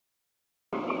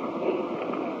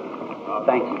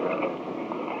Thank you.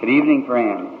 Good evening,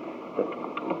 friends.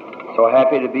 So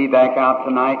happy to be back out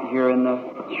tonight here in the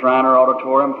Shriner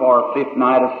Auditorium for our fifth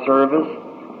night of service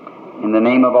in the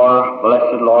name of our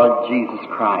blessed Lord Jesus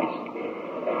Christ,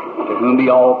 to whom be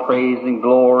all praise and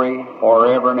glory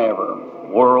forever and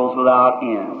ever, worlds without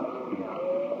end.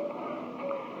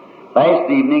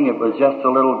 Last evening it was just a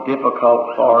little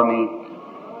difficult for me.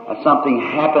 Something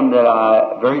happened that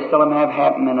I very seldom have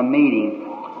happen in a meeting.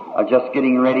 Just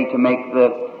getting ready to make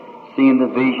seeing the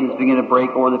visions begin to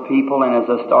break over the people, and as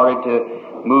I started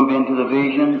to move into the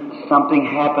vision, something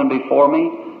happened before me.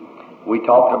 We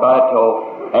talked about it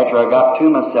till after I got to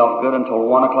myself good until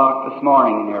 1 o'clock this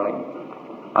morning nearly.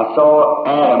 I saw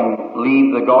Adam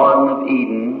leave the Garden of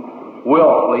Eden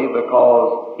willfully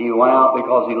because he went out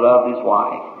because he loved his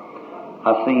wife.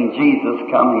 I've seen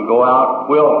Jesus come and go out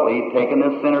willfully, taking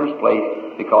the sinner's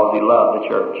place because he loved the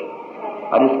church.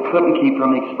 I just couldn't keep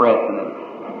from expressing it.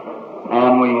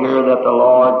 And we hear that the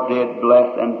Lord did bless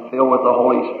and fill with the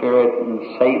Holy Spirit and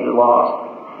save the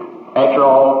lost. After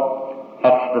all,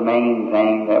 that's the main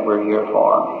thing that we're here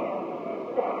for.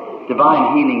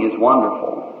 Divine healing is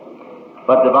wonderful.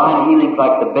 But divine healing is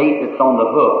like the bait that's on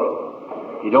the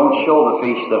hook. You don't show the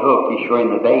fish the hook, you show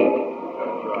him the bait.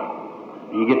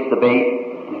 He gets the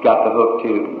bait, he's got the hook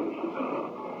too.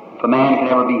 If a man can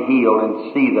ever be healed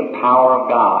and see the power of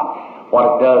God,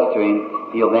 what it does to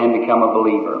him, he'll then become a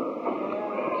believer.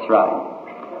 That's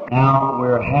right. Now,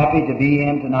 we're happy to be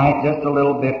in tonight just a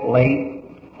little bit late,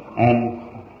 and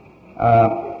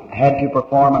had to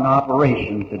perform an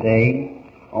operation today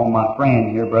on my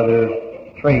friend here, Brother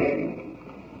Tracy.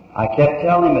 I kept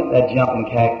telling him that jumping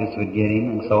cactus would get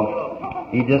him, and so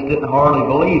he just didn't hardly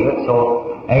believe it.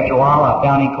 So after a while, I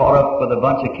found he caught up with a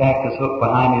bunch of cactus hooked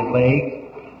behind his legs.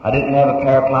 I didn't have a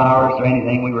pair of pliers or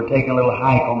anything. We were taking a little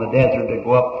hike on the desert to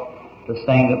go up to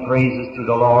sing the praises to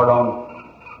the Lord on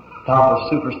top of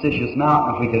Superstitious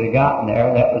Mountain. If we could have gotten there,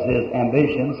 that was his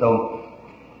ambition. So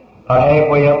about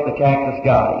halfway up, the cactus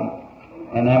got him,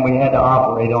 and then we had to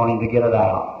operate on him to get it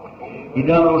out. He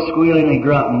done a little squealing and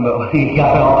grunting, but he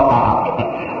got it all out.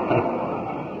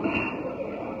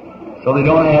 So they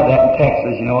don't have that in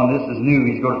Texas, you know, and this is new.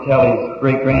 He's going to tell his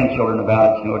great-grandchildren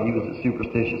about it, you know, he was at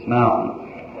Superstitious Mountain.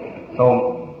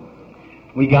 So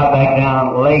we got back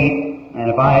down late, and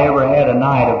if I ever had a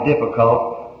night of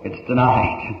difficult, it's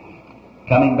tonight.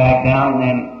 Coming back down, and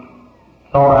then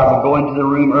thought I would go into the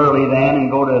room early then and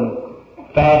go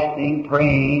to fasting,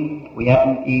 praying. We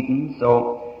hadn't eaten,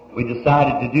 so we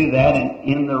decided to do that. And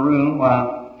in the room,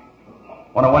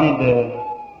 when I went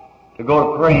to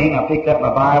go to praying, I picked up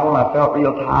my Bible, and I felt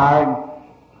real tired.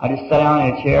 I just sat down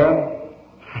in a chair.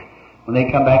 When they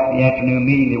come back to the afternoon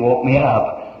meeting, they woke me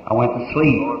up. I went to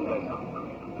sleep.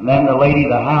 And then the lady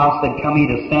of the house said, "Come eat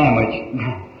a sandwich."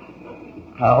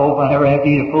 I hope I never have to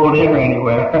eat a full dinner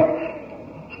anywhere.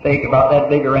 Steak about that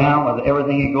big around with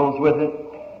everything that goes with it.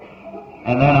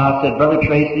 And then I said, "Brother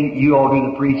Tracy, you all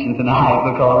do the preaching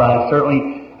tonight because I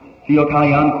certainly feel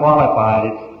kind of unqualified.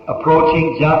 It's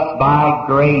approaching just by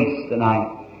grace tonight,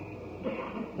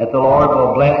 that the Lord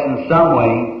will bless in some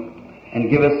way and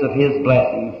give us of His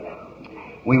blessings."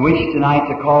 We wish tonight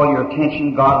to call your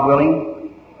attention, God willing,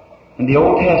 in the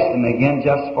Old Testament again,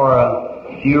 just for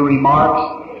a few remarks.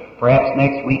 Perhaps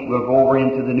next week we'll go over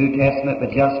into the New Testament,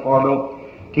 but just for a little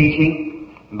teaching.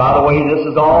 And by the way, this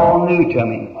is all new to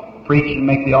me. Preach and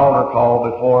make the altar call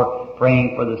before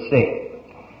praying for the sick.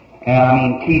 And I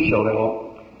mean teach a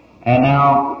little. And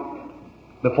now,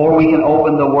 before we can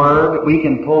open the Word, we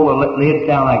can pull the lids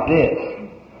down like this,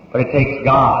 but it takes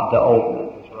God to open it.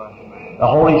 The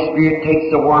Holy Spirit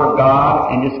takes the Word of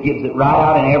God and just gives it right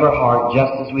out in every heart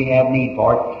just as we have need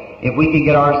for it. If we can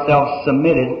get ourselves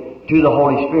submitted to the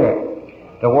Holy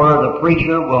Spirit, the Word of the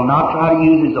preacher will not try to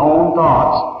use his own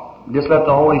thoughts. Just let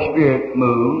the Holy Spirit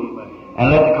move,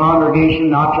 and let the congregation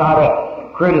not try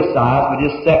to criticize, but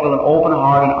just sit with an open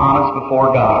heart and honest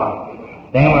before God.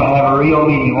 Then we'll have a real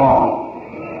meeting, won't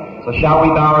we? So shall we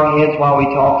bow our heads while we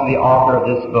talk to the author of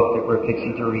this book that we're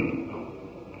fixing to read?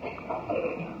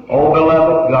 O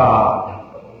beloved God,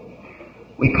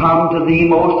 we come to Thee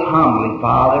most humbly,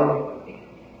 Father,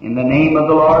 in the name of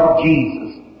the Lord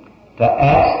Jesus, to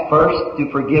ask first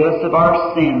to forgive us of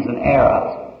our sins and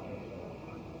errors.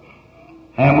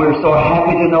 And we're so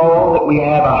happy to know that we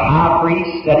have a high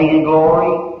priest sitting in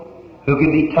glory who can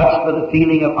be touched by the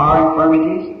feeling of our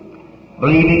infirmities,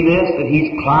 believing this, that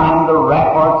He's climbed the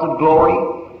ramparts of glory,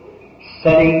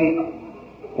 sitting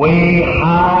way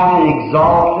high and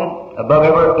exalted above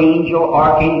every angel,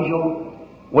 archangel,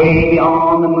 way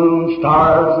beyond the moon,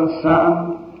 stars, and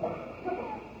sun.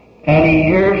 And He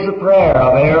hears the prayer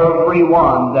of every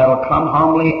everyone that'll come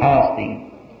humbly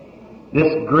asking.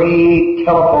 This great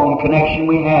telephone connection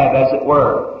we have, as it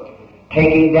were,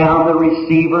 taking down the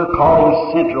receiver,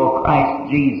 calling central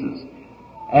Christ Jesus,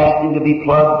 asking to be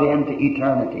plugged into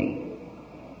eternity.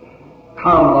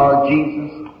 Come, Lord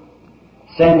Jesus.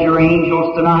 Send your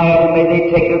angels tonight, and may they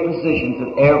take their positions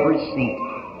at every seat.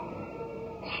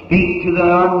 Speak to the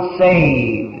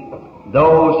unsaved,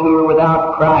 those who are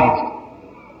without Christ,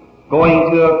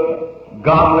 going to a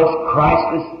godless,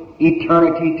 Christless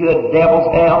eternity, to a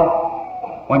devil's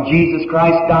hell, when Jesus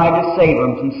Christ died to save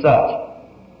them from such.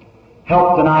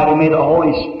 Help tonight, and may the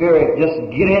Holy Spirit just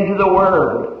get into the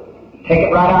Word, take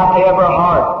it right out to every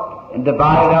heart, and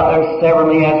divide it out there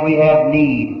severally as we have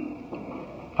need.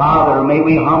 Father, may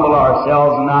we humble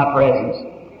ourselves in Thy presence.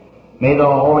 May the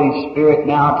Holy Spirit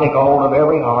now take a hold of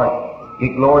every heart.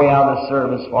 Get glory out of the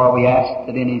service, for we ask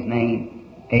it in His name.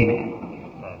 Amen.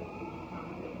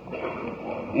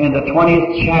 In the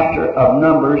 20th chapter of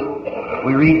Numbers,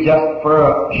 we read just for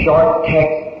a short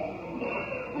text.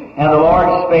 And the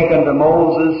Lord spake unto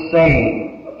Moses,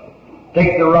 saying,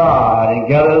 Take the rod, and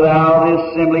gather thou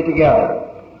the assembly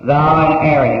together, thou and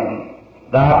Aaron,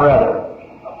 thy brother.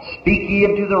 Speak ye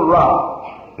unto the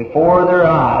rock before their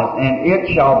eyes, and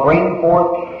it shall bring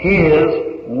forth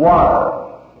his water.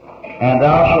 And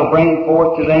thou shalt bring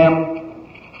forth to them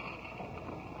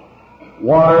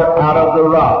water out of the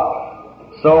rock,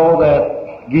 so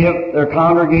that give their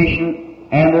congregation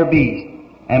and their beasts.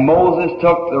 And Moses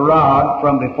took the rod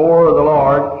from before the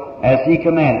Lord as he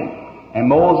commanded. And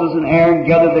Moses and Aaron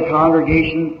gathered the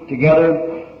congregation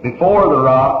together before the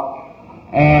rock,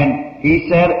 and he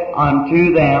said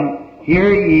unto them,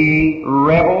 Hear ye,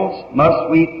 rebels, must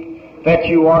we fetch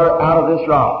you water out of this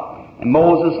rock? And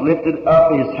Moses lifted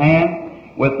up his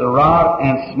hand with the rod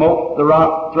and smote the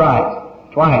rock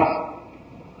twice.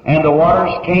 And the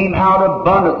waters came out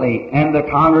abundantly, and the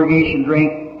congregation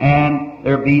drank, and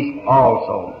their beasts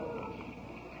also.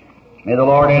 May the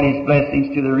Lord add His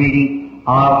blessings to the reading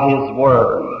of His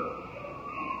Word.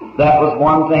 That was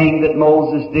one thing that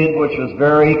Moses did which was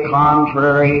very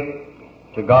contrary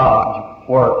to God's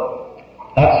work.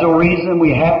 That's the reason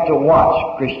we have to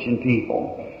watch Christian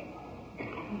people.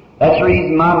 That's the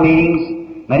reason my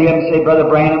meetings, many of them say, Brother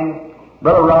Branham,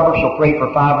 Brother Roberts will pray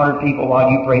for 500 people while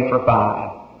you pray for 5.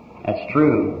 That's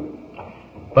true.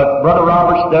 But Brother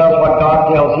Roberts does what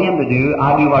God tells him to do.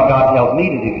 I do what God tells me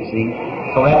to do, you see.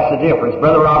 So that's the difference.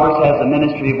 Brother Roberts has a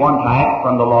ministry of one type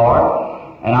from the Lord,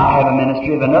 and I have a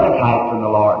ministry of another type from the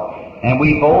Lord. And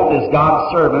we both, as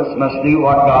God's servants, must do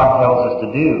what God tells us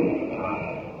to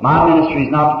do. My ministry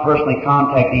is not to personally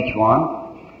contact each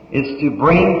one. It's to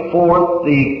bring forth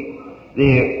the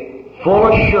full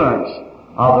assurance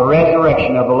of the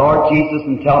resurrection of the Lord Jesus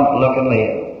and tell them to look and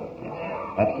live.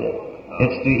 That's it.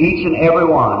 It's to each and every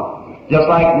one. Just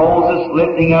like Moses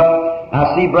lifting up.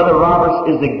 Now see, Brother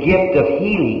Roberts is a gift of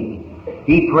healing.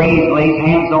 He prays and lays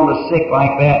hands on the sick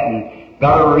like that, and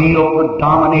got a real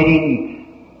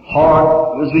predominating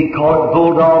hard, as we call it,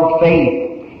 bulldog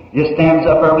faith. Just stands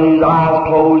up there with his eyes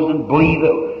closed and believes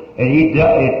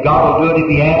that God will do it if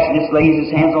He asks, and just lays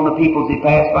His hands on the people as He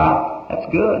passes by.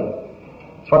 That's good.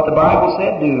 That's what the Bible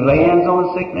said do. Lay hands on the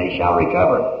sick and they shall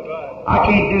recover. I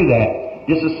can't do that.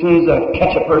 Just as soon as I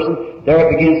catch a person, there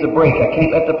it begins to break. I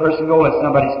can't let the person go unless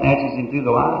somebody snatches him through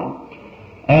the line.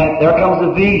 And there comes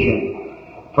a vision.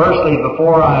 Firstly,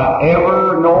 before I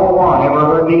ever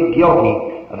heard me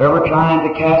guilty of ever trying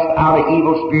to cast out an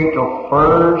evil spirit, till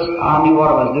first I knew what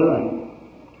I was doing.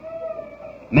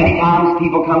 Many times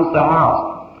people come to the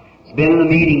house, it's been in the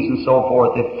meetings and so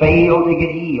forth, they fail to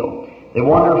get healed. They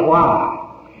wonder why.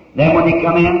 Then when they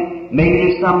come in, maybe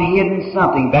there's some hidden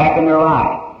something back in their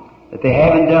life that they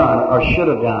haven't done or should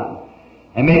have done.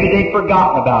 And maybe they've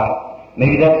forgotten about it.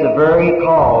 Maybe that's the very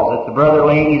cause that the brother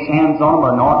laying his hands on them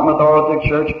or anointing them with oil at their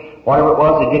church, whatever it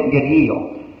was, they didn't get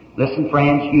healed. Listen,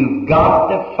 friends, you've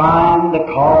got to find the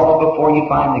cause before you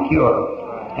find the cure.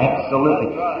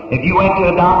 Absolutely. If you went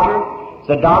to a doctor,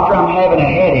 said, Doctor, I'm having a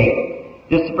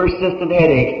headache, just a persistent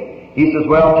headache. He says,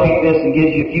 well, take this, and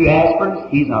gives you a few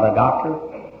aspirins. He's not a doctor.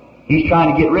 He's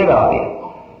trying to get rid of you.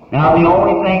 Now, the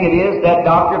only thing it is, that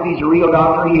doctor, if he's a real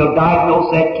doctor, he'll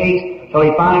diagnose that case till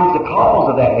he finds the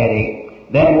cause of that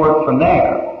headache, then work from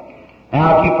there.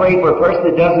 Now, if you pray for a person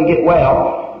that doesn't get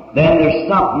well, then there's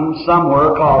something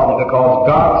somewhere causing it, because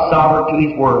God's sovereign to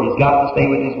His Word. He's got to stay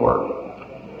with His Word.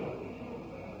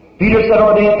 Peter said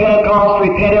on the day of Pentecost,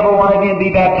 Repent every one of you and be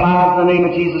baptized in the name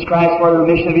of Jesus Christ for the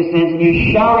remission of his sins, and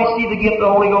you shall receive the gift of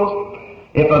the Holy Ghost.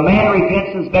 If a man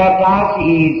repents and is baptized,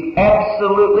 he's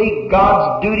absolutely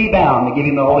God's duty bound to give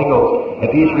him the Holy Ghost,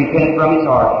 if he's repented from his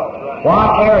heart.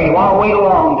 Why tarry? Why wait a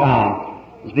long time?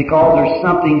 It's because there's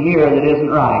something here that isn't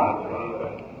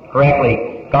right.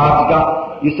 Correctly. God's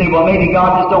got, you say, well, maybe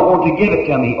God just don't want to give it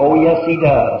to me. Oh, yes, He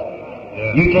does.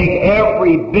 Yeah. You take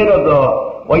every bit of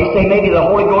the, well, you say maybe the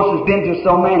Holy Ghost has been to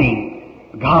so many.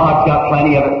 God's got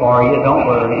plenty of it for you. Don't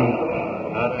worry.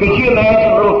 Could you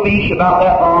imagine a little fish about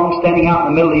that long standing out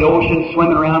in the middle of the ocean,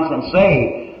 swimming around and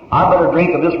say, I better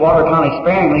drink of this water kind of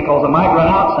sparingly because it might run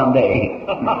out someday.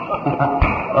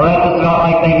 Well, that's just about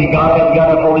like thinking God hasn't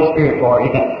got enough Holy Spirit for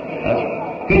you.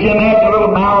 Could you imagine a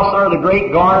little mouse or the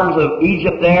great garners of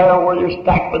Egypt there where they're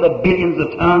stacked with the billions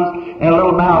of tons and a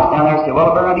little mouse down there say,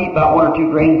 well, I better not eat about 1 or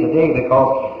 2 grains a day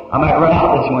because I might run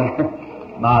out this winter.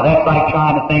 That's like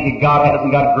trying to think that God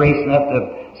hasn't got grace enough to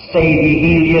save you,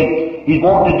 heal you. He's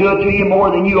wanting to do it to you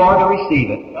more than you are to receive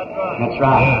it. That's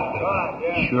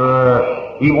right.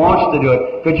 Sure. He wants to do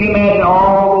it. Could you imagine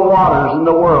all the waters in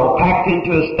the world packed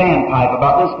into a standpipe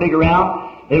about this big around?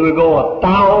 They would go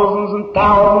thousands and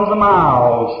thousands of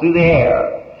miles through the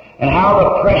air. And how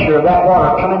the pressure of that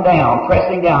water coming down,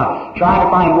 pressing down, trying to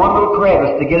find one little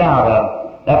crevice to get out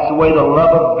of. That's the way the love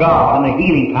of God and the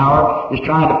healing power is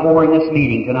trying to pour in this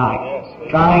meeting tonight.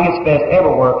 Trying its best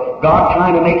everywhere. God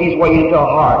trying to make His way into a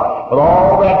heart with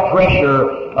all that pressure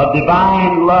of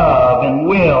divine love and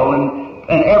will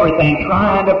and everything,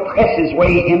 trying to press His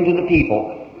way into the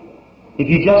people. If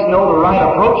you just know the right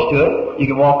approach to it, you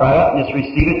can walk right up and just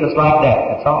receive it just like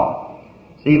that. That's all.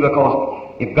 See,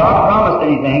 because if God promised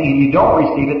anything and you don't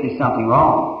receive it, there's something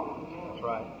wrong. That's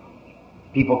right.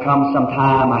 People come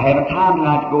sometime. I haven't time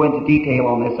tonight to go into detail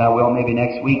on this. I will maybe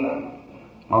next week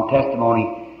on testimony.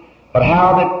 But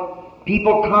how that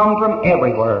people come from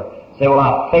everywhere. Say, well,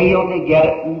 I failed to get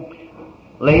it. And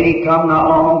lady come not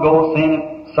long ago saying it.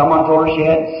 Someone told her she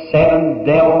had 7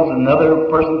 devils, and another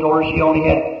person told her she only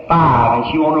had 5,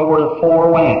 and she wanted to know where the 4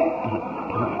 went.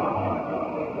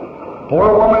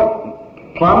 Poor woman,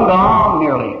 plumb gone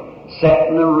nearly. Sat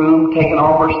in the room, taking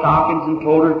off her stockings and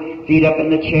pulled her feet up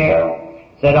in the chair.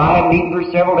 Said, I haven't eaten for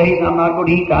several days, and I'm not going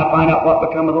to eat till I find out what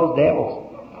become of those devils.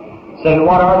 Said,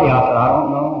 what are they? I said, I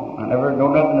don't know. I never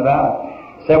know nothing about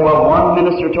it. Said, well, one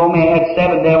minister told me I had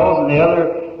 7 devils, and the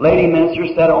other lady minister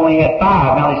said I only had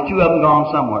 5. Now there's 2 of them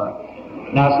gone somewhere.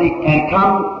 Now see, and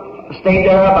stayed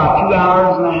there about 2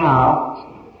 hours in the house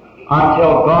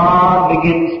until God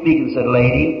began to speak and said,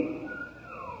 lady,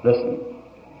 listen,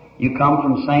 you come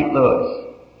from St.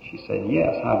 Louis. She said,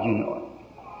 yes. How'd you know it?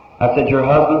 I said, your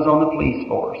husband's on the police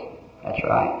force. That's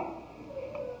right.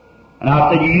 And I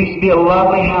said, you used to be a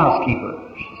lovely housekeeper.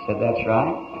 She said, that's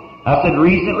right. I said,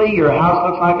 recently your house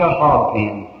looks like a hog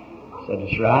pen. I said,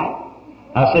 that's right.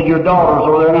 I said, your daughter's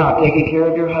over there now taking care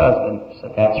of your husband. I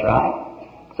said, that's right.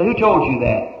 I said, who told you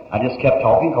that? I just kept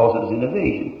talking because it was in the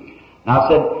vision. And I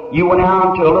said, you went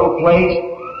out to a little place.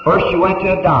 First you went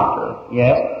to a doctor.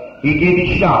 Yes. He gave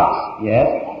you shots. Yes.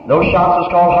 Those shots was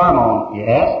called hormone.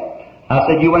 Yes. I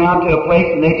said, you went out to a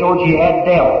place and they told you you had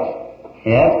devils.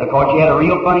 Yes. Because you had a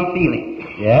real funny feeling.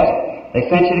 Yes. They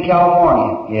sent you to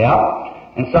California.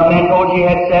 Yeah. And some men told you you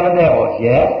had 7 devils.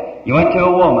 Yes. You went to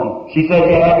a woman. She said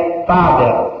you had 5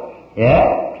 devils. Yes.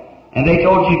 And they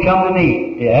told you to come to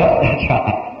me. Yes. That's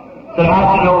right. I said,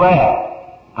 how'd you know that?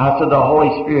 I said, the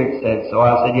Holy Spirit said so.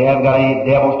 I said, you haven't got any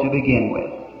devils to begin with.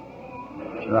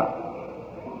 That's right.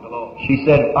 She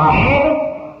said, I haven't?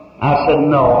 I said,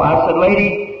 no. I said,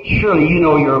 lady, surely you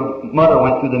know your mother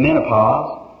went through the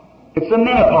menopause. It's the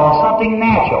menopause, something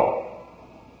natural.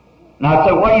 Now I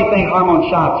said, what do you think hormone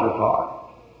shots are for?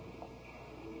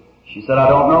 She said, I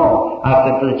don't know. I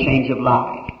said, for the change of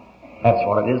life. That's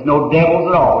what it is. No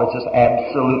devils at all. It's just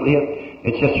absolutely,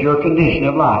 it's just your condition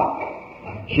of life.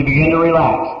 She began to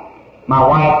relax. My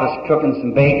wife was cooking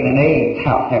some bacon and eggs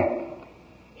out there.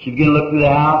 She began to look through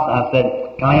the house. I said,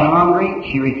 "Am I hungry?"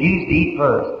 She refused to eat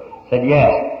first. Said,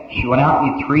 "Yes." She went out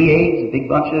and ate 3 eggs, a big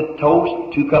bunch of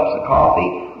toast, 2 cups of coffee,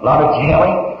 a lot of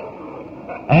jelly.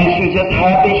 And she was just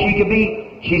happy as she could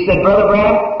be. She said, "Brother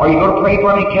Branham, are you going to pray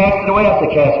for me and cast it away?" I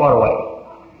said, "Cast what away?"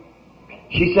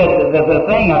 She said, the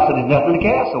thing. I said, "There's nothing to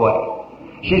cast away."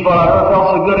 She said, "Well, I never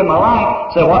felt so good in my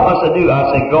life." I said, "What must I do?" I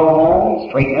said, "Go home,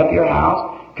 straighten up your house,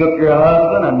 cook your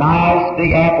husband a nice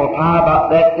big apple pie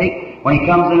about that thick. When he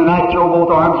comes in tonight, throw both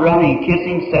arms around him and kiss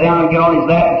him, sit down and get on his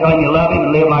lap and tell him you love him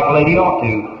and live like a lady ought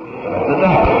to." That's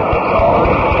exactly what it's all.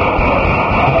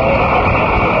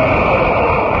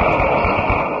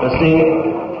 Let's see,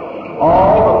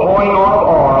 all the pouring on of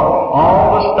oil,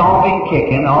 all the stomping,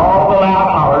 kicking, all the loud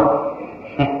holler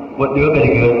wouldn't do a bit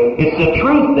of good. It's the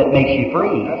truth that makes you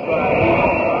free. That's right.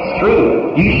 It's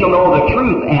true. You shall know the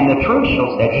truth, and the truth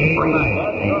shall set you free.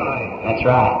 That's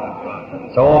right.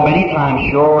 So many times,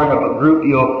 sure, in a group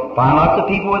you'll find lots of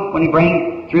people when you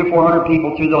bring 300 or 400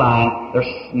 people through the line, there's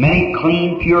many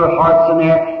clean, pure hearts in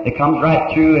there that comes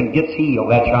right through and gets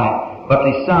healed. That's right. But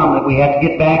there's some that we have to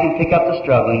get back and pick up the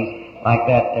strugglings like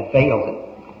that fails it.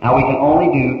 Now we can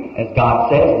only do as God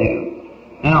says do.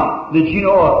 Now, did you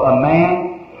know a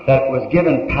man that was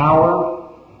given power,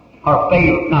 or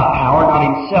faith, not power, not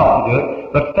himself to do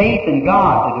it, but faith in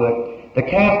God to do it, to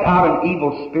cast out an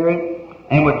evil spirit,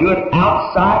 and would do it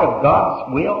outside of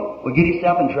God's will, would get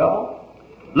himself in trouble?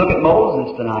 Look at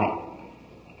Moses tonight.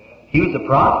 He was a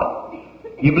prophet.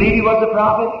 You believe he was a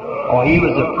prophet? Oh, he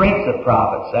was the prince of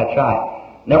prophets, that's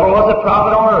right. Never was a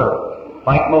prophet on earth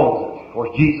like Moses. Of course,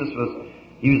 Jesus was,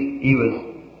 he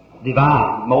was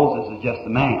divine. Moses is just a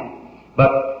man.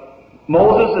 But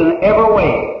Moses in every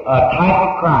way, a type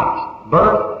of Christ.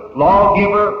 Birth,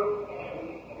 lawgiver,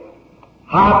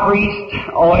 high priest,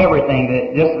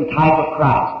 everything, just a type of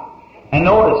Christ. And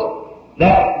notice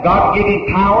that God gave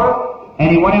him power, and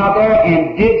he went out there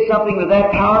and did something with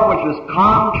that power which was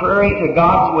contrary to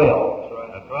God's will.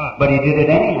 That's right. But he did it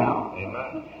anyhow.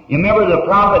 Amen. You remember the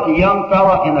prophet, the young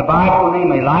fellow in the Bible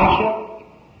named Elisha?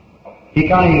 He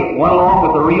kind of went along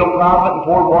with the real prophet and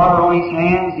poured water on his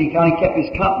hands. He kind of kept his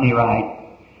company right.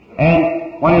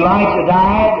 And when Elijah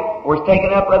died, or was taken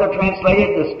up, rather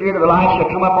translated, the spirit of Elisha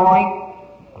come up on him.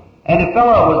 And the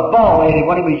fellow was bald-headed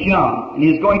when he was young. And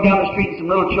he was going down the street and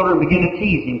some little children began to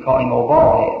tease him, calling him old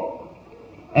bald-head.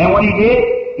 And when he did,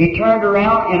 he turned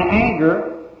around in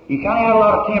anger. He kind of had a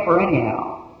lot of temper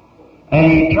anyhow. And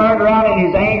he turned around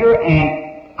in his anger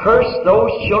and cursed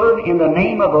those children in the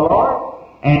name of the Lord.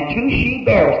 And 2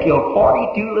 she-bears killed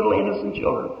 42 little innocent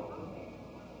children.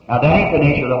 Now that ain't the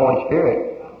nature of the Holy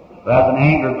Spirit. That's an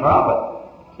angered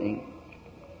prophet. See?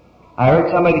 I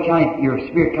heard somebody your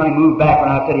spirit kind of moved back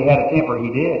when I said he had a temper. He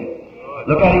did.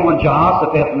 Look at him when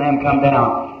Jehoshaphat and them come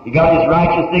down. He got his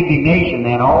righteous indignation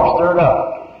then all stirred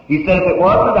up. He said, if it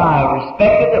wasn't that I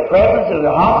respected the presence of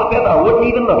Jehoshaphat, I wouldn't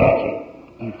even look at you.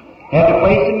 Had to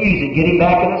play some music, get him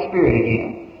back in the spirit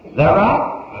again. Is that right?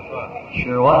 That's right.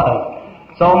 Sure was.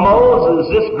 So Moses,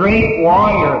 this great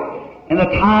warrior, in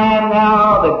the time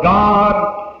now that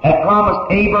God had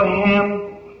promised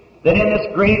Abraham that in this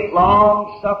great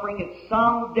long suffering, that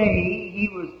someday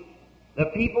the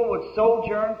people would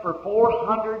sojourn for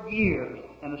 400 years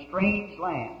in a strange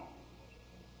land.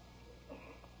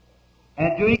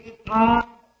 And during this time,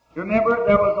 you remember,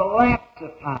 there was a lapse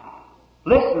of time.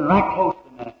 Listen right close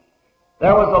a minute.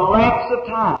 There was a lapse of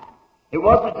time. It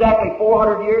wasn't exactly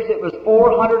 400 years, it was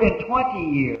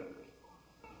 420 years.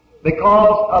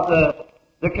 Because of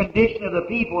the condition of the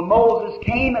people. Moses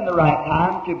came in the right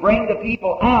time to bring the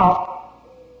people out,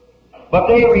 but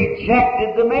they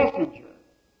rejected the messenger.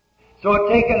 So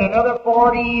it taken another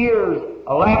 40 years,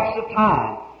 a lapse of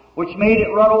time, which made it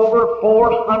run over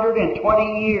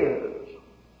 420 years.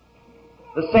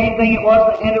 The same thing it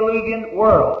was in the antediluvian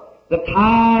world. The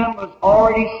time was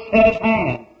already set at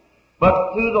hand.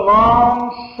 But through the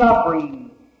long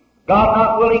suffering, God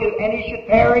not willing that any should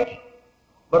perish,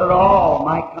 but that all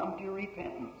might come to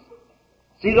repentance.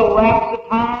 See the lapse of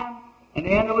time in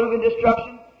the antediluvian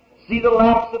destruction? See the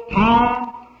lapse of time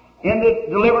in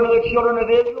the delivering of the children of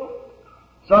Israel?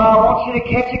 So I want you to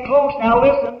catch it close. Now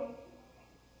listen.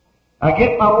 I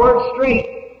get my words straight.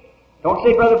 Don't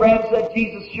say Brother Branham said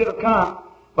Jesus should have come.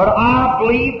 But I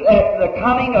believe that the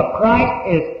coming of Christ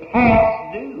is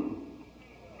past due.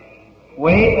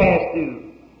 Way past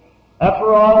due. That's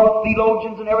where all the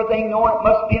theologians and everything know it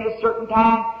must be in a certain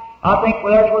time. I think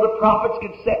that's where the prophets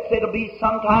could say it'll be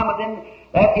sometime within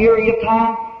that area of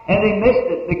time. And they missed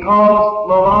it because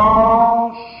the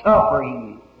long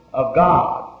suffering of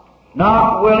God.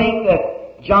 Not willing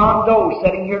that John Doe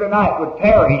sitting here tonight would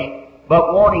perish,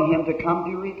 but wanting him to come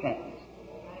to repentance.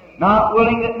 Not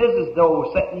willing that Mrs.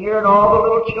 Doe sitting here and all the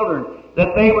little children, that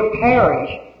they would perish,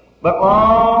 but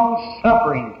long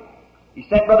suffering. He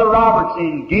sent Brother Roberts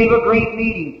in, gave a great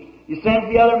meeting. He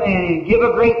sends the other man in, give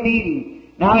a great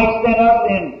meeting. Now he sent us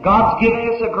in. God's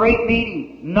giving us a great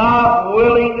meeting. Not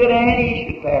willing that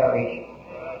any should perish.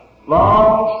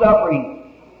 Long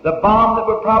suffering. The bomb that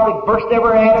would probably burst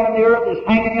every atom in the earth is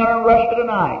hanging out in Russia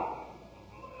tonight.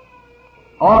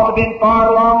 Ought to have been fired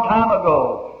a long time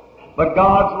ago. But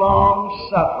God's long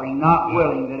suffering, not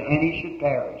willing that any should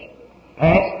perish.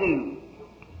 Past due.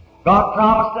 God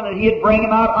promised them that He'd bring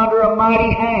them out under a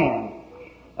mighty hand.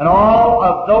 And all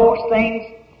of those things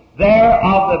there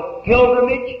of the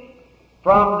pilgrimage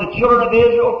from the children of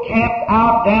Israel camped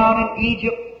out down in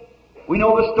Egypt. We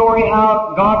know the story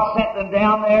how God sent them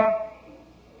down there.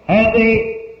 And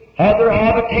they had their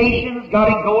habitations, got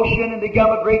in Goshen and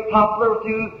become a great popular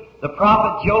through the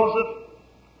prophet Joseph.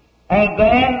 And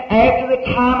then, after the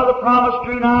time of the promise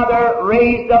drew nigh, there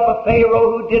raised up a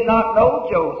Pharaoh who did not know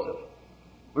Joseph.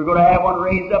 We're going to have one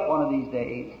raised up one of these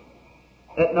days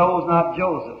that knows not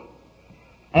Joseph.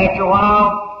 After a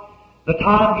while, the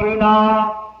time drew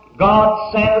nigh,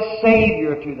 God sent a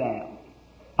Savior to them.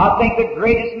 I think the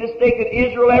greatest mistake that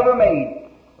Israel ever made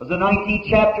was the 19th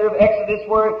chapter of Exodus,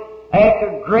 where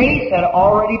after grace had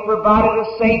already provided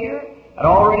a Savior, had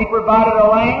already provided a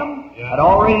lamb, had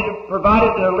already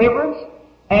provided deliverance,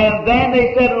 and then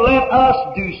they said, let us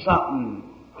do something.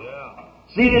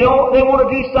 See, they want to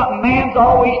do something. Man's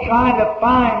always trying to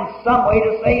find some way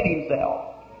to save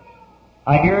himself.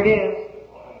 Here it is.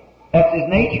 That's his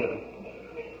nature.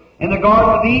 In the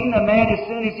Garden of Eden, a man, as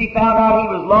soon as he found out he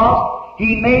was lost,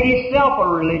 he made himself a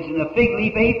religion, a fig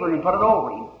leaf apron, and put it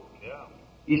over him.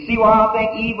 You see why I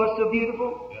think Eve was so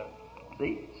beautiful?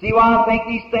 See why I think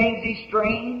these things, these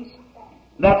strains?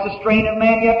 That's the strain of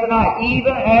man yet tonight.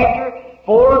 Even after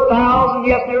 4,000,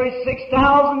 yes, nearly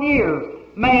 6,000 years,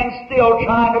 man's still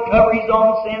trying to cover his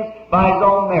own sins by his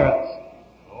own merits.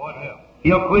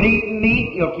 He'll quit eating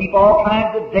meat. He'll keep all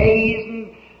kinds of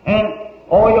days and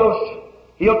oils.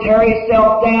 He'll tear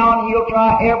himself down. He'll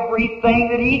try everything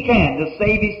that he can to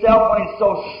save himself when it's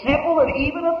so simple that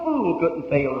even a fool couldn't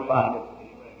fail to find it.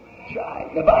 That's right.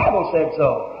 The Bible said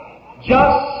so.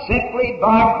 Just simply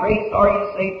by grace are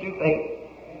you saved through faith.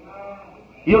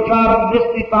 He'll try to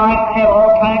mystify and have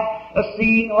all kinds of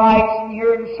seeing lights and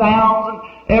hearing sounds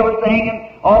and everything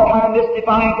and all kinds of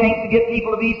mystifying things to get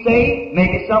people to be saved.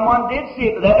 Maybe someone did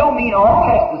see it, but that don't mean all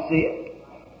has to see it.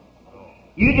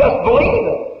 You just believe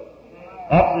it.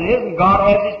 That's what it is, and God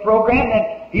has His program,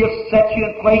 and He'll set you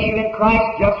and place you in Christ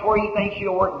just where He thinks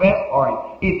you'll work best for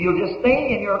Him. If you'll just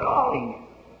stay in your calling.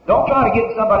 Don't try to get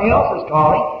in somebody else's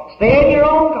calling. Stay in your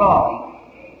own calling.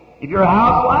 If you're a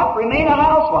housewife, remain a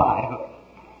housewife.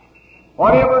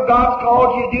 Whatever God's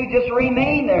called you to do, just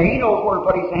remain there. He knows where to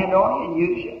put His hand on you and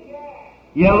use you.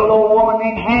 You had a little old woman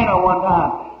named Hannah one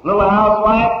time. Little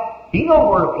housewife. He knows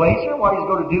where to place her, what He's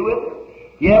going to do with her.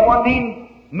 You had one named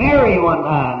Mary one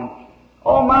time.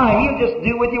 Oh my, He'll just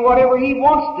do with you whatever He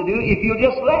wants to do if you'll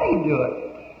just let Him do it.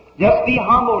 Just be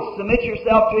humble, submit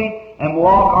yourself to Him, and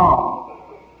walk on.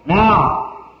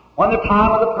 Now, when the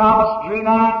time of the promise drew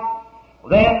nigh,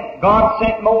 then God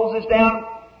sent Moses down.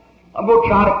 I'm going to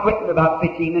try to quit in about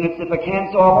 15 minutes if I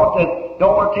can, so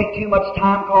don't want to take too much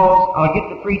time, because I'll get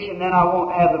to preaching, then I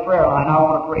won't have the prayer line. I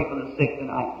want to pray for the sick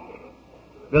tonight.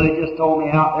 Billy just told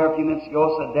me out there a few minutes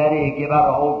ago, said, Daddy, give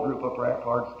out a whole group of prayer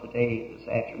cards today, this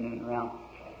afternoon around.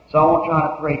 So I want to try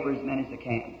to pray for as many as I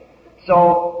can.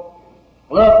 So,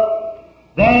 look,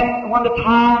 then when the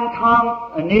time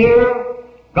come near,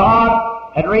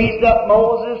 God had raised up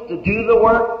Moses to do the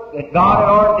work that God had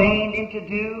ordained him to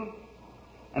do.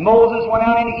 And Moses went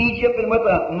out into Egypt and with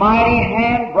a mighty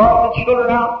hand brought the children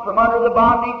out from under the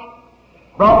bondage,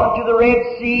 brought them to the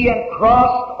Red Sea and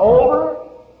crossed over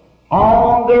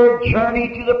on their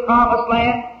journey to the Promised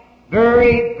Land.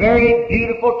 Very, very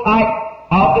beautiful type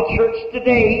of the church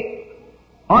today.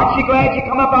 Aren't you glad you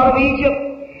come up out of Egypt?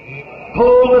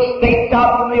 Pull the steaks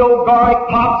out from the old garlic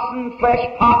pots and flesh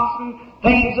pots and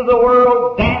things of the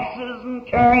world, dances and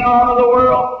carrying on of the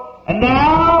world, and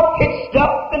now pitched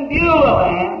up in Beulah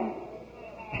land.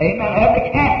 Amen. Have the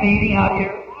camp meeting out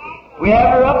here. We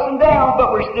have our ups and downs,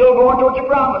 but we're still going towards the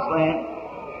Promised Land.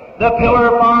 The pillar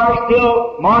of fire is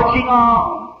still marching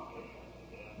on,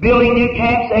 building new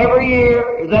camps every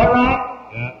year. Is that right?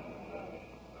 Yeah.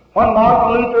 When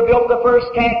Martin Luther built the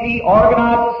first camp, he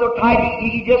organized it so tight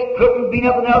he just couldn't be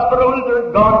nothing else but a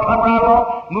Lutheran. God come right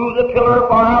along, moved the pillar of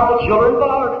fire out, the children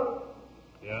followed it.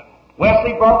 Yeah.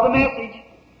 Wesley brought the message.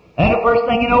 And the first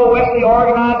thing you know, Wesley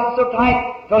organized it so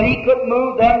tight till he couldn't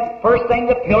move. Then first thing,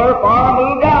 the pillar of fire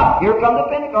moved out. Here come the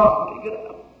Pentecost and picked it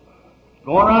up.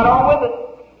 Going right on with it.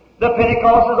 The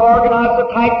Pentecostals organized so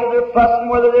tight that they're fussing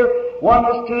whether they're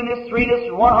oneness, two-ness, three-ness,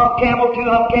 one hump camel, two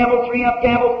hump camel, three hump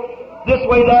camel, this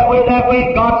way, that way, that way.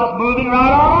 God's just moving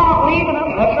right on, leaving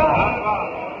them. That's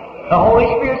right. The Holy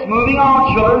Spirit's moving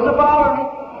on. Children's are following it.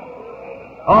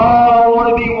 Oh, won't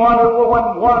it be wonderful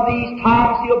when one of these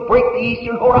times He'll break the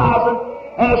eastern horizon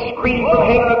and a scream from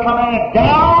heaven will come in, and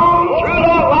down through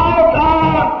that line of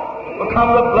time will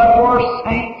come the blood-washed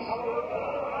saints.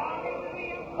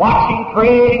 Watching,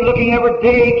 praying, looking every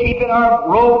day, keeping our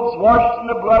robes washed in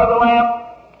the blood of the Lamb,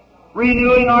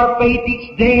 renewing our faith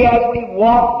each day as we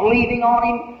walk, believing on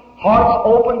Him, hearts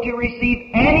open to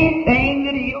receive anything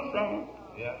that He'll send.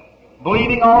 Yeah.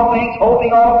 Believing all things,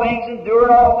 hoping all things,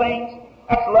 enduring all things.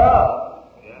 That's love.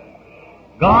 Yeah.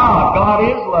 God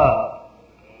is love.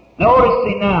 Notice,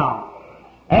 see now,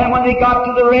 And when they got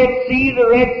to the Red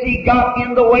Sea got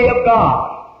in the way of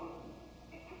God.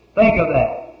 Think of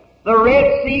that. The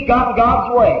Red Sea got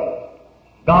God's way.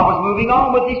 God was moving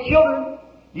on with His children.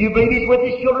 You believe He's with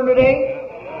His children today?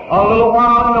 A little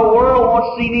while and the world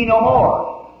won't see me no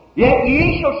more. Yet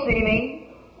ye shall see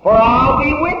me, for I'll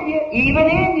be with you, even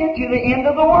in you, to the end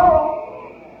of the world.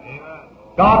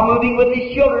 God moving with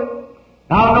His children.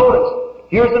 Now notice,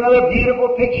 here's another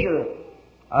beautiful picture.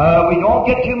 We don't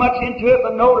get too much into it,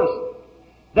 but notice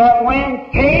that when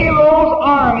Pharaoh's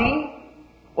army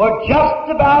was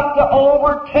just about to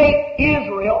overtake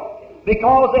Israel,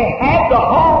 because they had to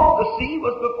halt, the sea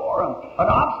was before them, an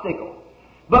obstacle.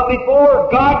 But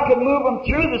before God could move them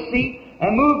through the sea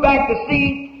and move back the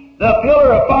sea, the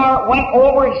pillar of fire went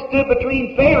over and stood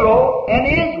between Pharaoh and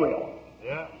Israel.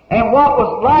 Yeah. And what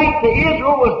was light to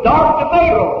Israel was dark to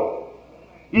Pharaoh.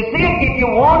 You see, if you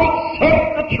won't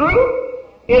accept the truth,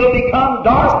 it'll become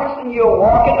darkness and you'll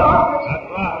walk in darkness. That's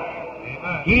right.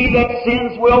 Amen. He that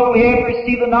sins willfully hath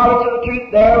received the knowledge of the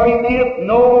truth, there remaineth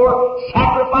no more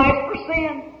sacrifice for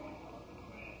sin.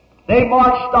 They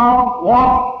marched on,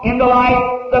 walked in the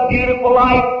light, the beautiful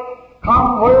light,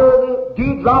 come where the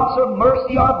dewdrops of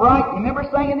mercy are bright. You remember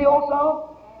singing the old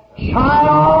song? Shine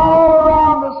all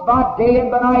around us by day and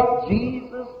by night,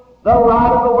 Jesus, the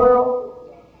light of the world.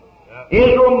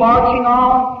 Israel marching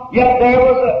on, yet there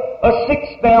was a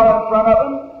sick spell in front of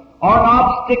them, or an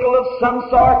obstacle of some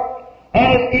sort. And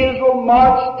as Israel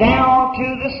marched down to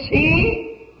the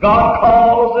sea, God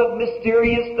caused a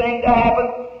mysterious thing to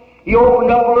happen. He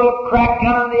opened up a little crack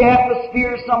down in the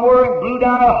atmosphere somewhere and blew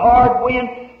down a hard wind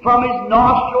from His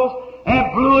nostrils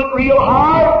and blew it real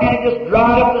hard, and it just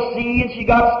dried up the sea, and she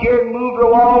got scared and moved her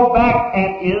walls back,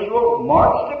 and Israel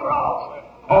marched across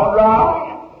on dry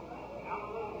land.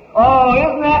 Oh,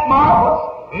 isn't that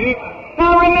marvelous?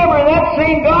 Now remember, that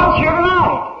same God's here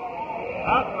tonight.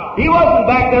 He wasn't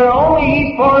back there only,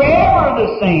 He's forever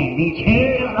the same. He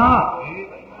changes not.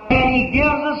 And He gives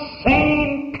the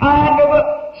same kind of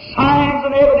signs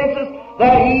and evidences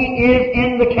that He is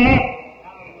in the camp.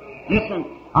 Listen,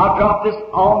 I'll drop this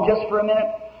on just for a minute.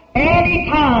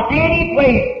 Any time, any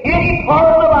place, any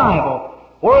part of the Bible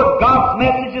where God's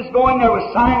message is going, there was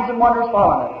signs and wonders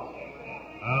following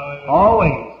it.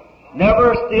 Always.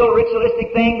 Never a still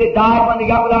ritualistic thing. They died when they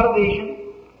got without a vision.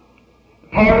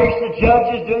 Perished the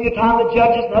judges, during the time of the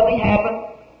judges, nothing happened.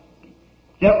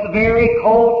 Just a very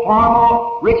cold,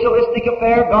 formal, ritualistic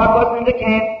affair. God wasn't in the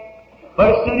camp.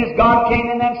 But as soon as God came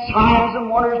in, then signs and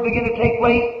wonders began to take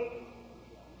place.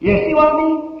 You see what I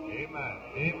mean? Amen.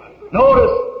 Amen.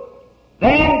 Notice,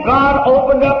 then God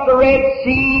opened up the Red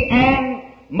Sea, and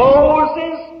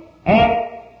Moses and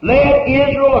led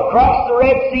Israel across the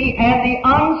Red Sea, and the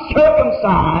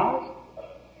uncircumcised,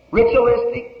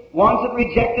 ritualistic, ones that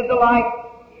rejected the light,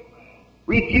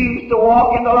 refused to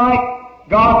walk in the light.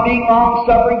 God being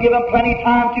long-suffering, give them plenty of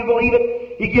time to believe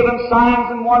it. He give them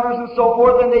signs and wonders and so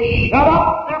forth, and they shut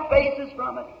up their faces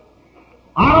from it.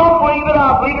 I don't believe it.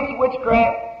 I believe it's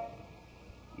witchcraft.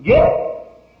 Get it?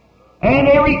 And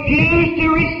they refused to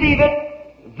receive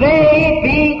it. They,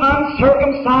 being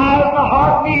uncircumcised in the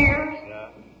heart and ears.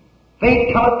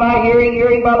 Faith cometh by hearing,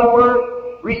 hearing by the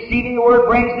Word. Receiving the Word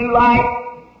brings new life.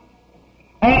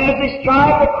 And as they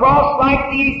strived to cross like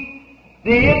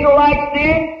the Israelites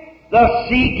did, the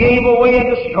sea gave away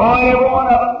and destroyed every one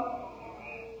of them.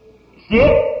 See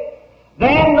it?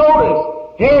 Then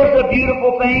notice, here's the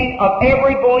beautiful thing of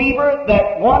every believer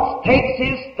that once takes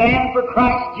his stand for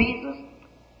Christ Jesus.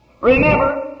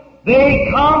 Remember, they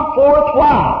come forth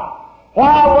why?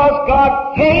 Why was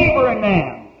God favoring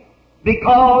them?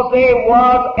 Because they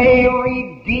was a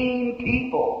redeemed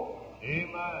people.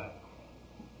 Amen.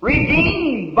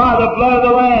 Redeemed by the blood of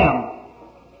the Lamb.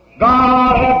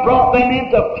 God had brought them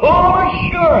into full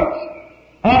assurance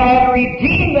and had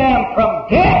redeemed them from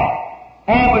death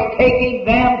and was taking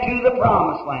them to the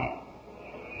promised land.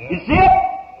 You see it?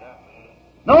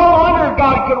 No wonder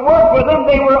God could work with them.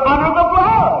 They were under the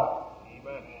blood.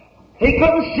 He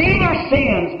couldn't see their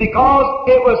sins because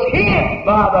it was hid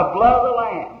by the blood of the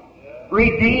Lamb.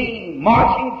 Redeemed,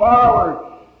 marching forward.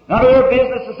 None of their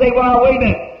business to say, well, wait a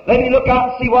minute. Let me look out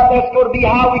and see what that's going to be,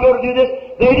 how we go to do this.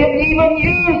 They didn't even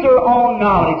use their own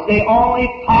knowledge. They only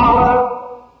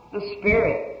followed the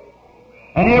Spirit.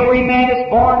 And every man that's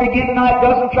born again tonight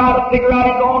doesn't try to figure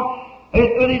out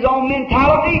with his own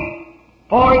mentality,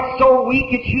 for it's so weak,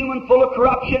 it's human, full of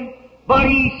corruption. But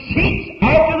he seeks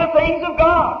after the things of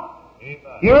God. Amen.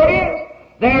 Here it is.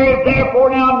 There is therefore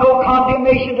now no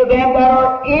condemnation to them that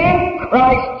are in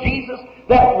Christ Jesus,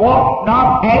 that walk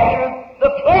not after the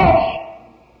flesh,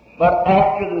 but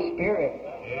after the Spirit.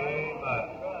 Amen.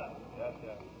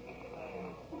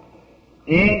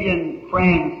 The Indian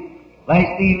friends,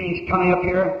 last evening's coming up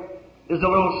here. There's a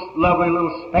lovely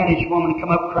little Spanish woman come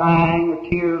up crying, her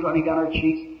tears running down her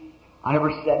cheeks. I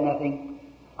never said nothing.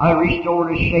 I reached over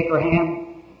to shake her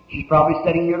hand. She's probably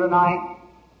sitting here tonight.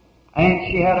 And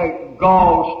she had a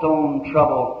gallstone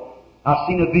trouble. I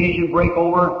seen a vision break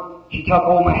over. She took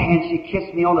hold of my hand. She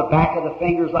kissed me on the back of the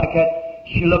fingers like that.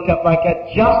 She looked up like that,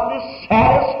 just as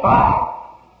satisfied.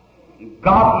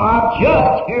 God, my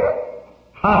judge here.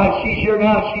 She's here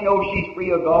now. She knows she's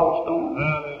free of gallstones.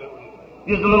 Hallelujah.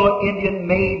 Just a little Indian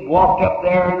maid walked up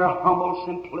there in her humble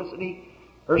simplicity,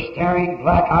 her staring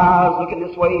black eyes looking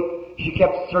this way. She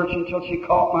kept searching till she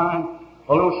caught mine.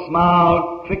 A little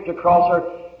smile tricked across her.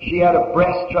 She had a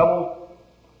breast trouble.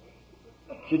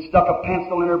 She'd stuck a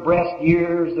pencil in her breast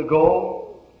years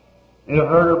ago. It had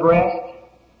hurt her breast.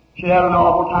 She'd had an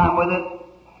awful time with it.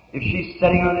 If she's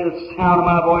sitting under the sound of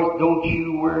my voice, don't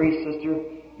you worry, sister.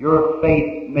 Your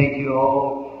faith made you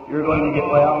whole. You're going to get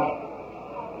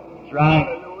well. That's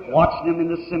right. Watching them in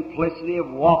the simplicity of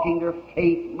walking, their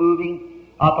faith moving.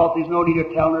 I thought there's no need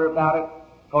of telling her about it,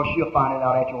 because she'll find it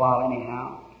out after a while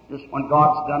anyhow. Just when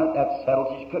God's done it, that settles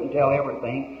it. She couldn't tell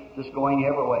everything, just going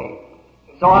every way.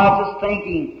 So I was just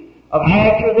thinking of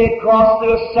after they'd crossed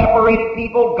through a separated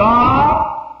people,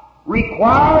 God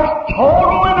requires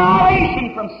total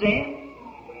annihilation from sin.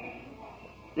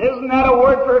 Isn't that a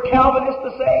word for a Calvinist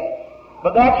to say?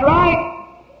 But that's right.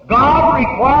 God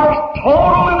requires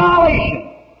total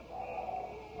annihilation.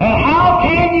 And how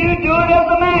can you do it as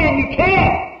a man? You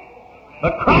can't.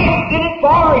 But Christ did it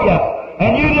for you.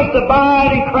 And you just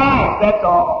abide in Christ, that's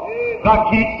all.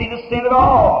 God can't see the sin at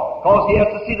all, because He has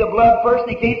to see the blood first,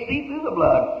 and He can't see through the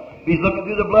blood. If He's looking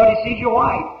through the blood, He sees your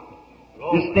white.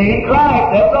 Just stay in Christ,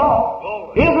 that's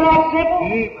all. Isn't that simple?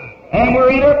 And we're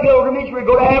in our pilgrimage. We're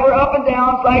going to have our up and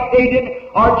downs like they did,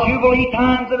 our Jubilee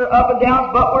times that are up and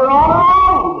downs, but we're on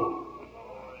our own.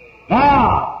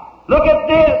 Now, look at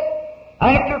this.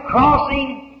 After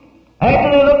crossing,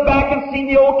 after they looked back and seen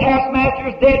the old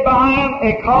taskmasters dead behind them,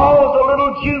 it calls a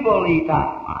little Jubilee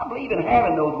time. I believe in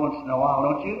having those once in a while,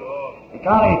 don't you? It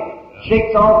kind of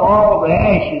shakes off all the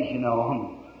ashes, you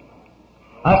know.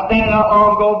 I was standing out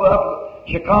long ago up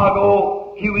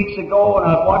Chicago a few weeks ago, and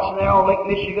I was watching there on Lake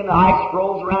Michigan. The ice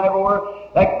rolls around everywhere.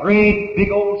 That great big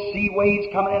old sea waves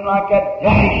coming in like that,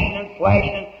 dashing and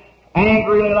flashing,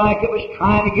 angrily like it was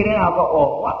trying to get in. I thought,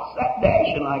 well, what's that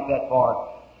dashing like that for?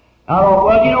 I thought,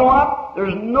 well, you know what?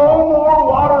 There's no more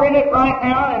water in it right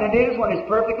now than it is when it's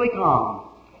perfectly calm.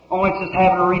 Only it's just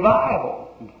having a revival.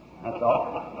 That's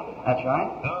all. That's right.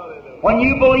 When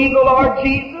you believe the Lord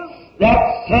Jesus, that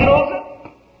settles it.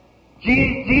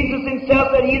 Jesus Himself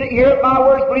said, He that heareth my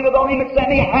words, believeth on Him that sent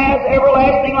me, has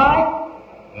everlasting life,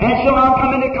 and shall not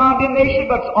come into condemnation,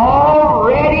 but it's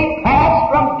already passed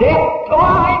from death to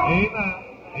life. Amen.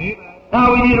 Amen.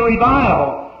 Now we need a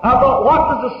revival. I thought, what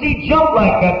does the sea jump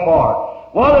like that for?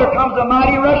 Well, there comes a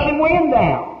mighty rushing wind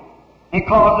down and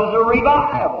causes a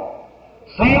revival.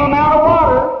 Same amount of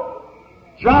water.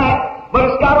 That's right.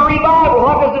 But it's got a revival.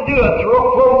 What does it do? It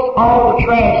floats all the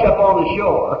trash up on the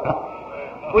shore.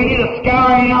 We need a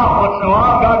scouring out once in a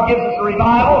while. God gives us a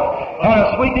revival and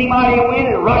a sweeping mighty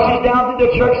wind. It rushes down through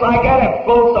the church like that and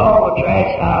floats all the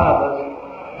trash out of us.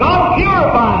 God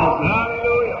purifies us.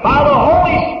 By the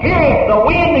Holy Spirit, the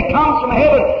wind that comes from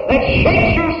heaven that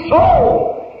shakes your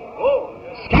soul,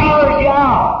 scours you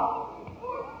out.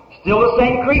 Still the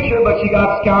same creature, but you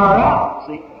got scoured out.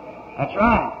 See? That's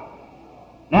right.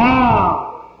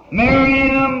 Now,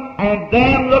 Miriam and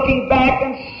them looking back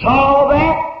and saw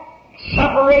that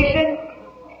separation,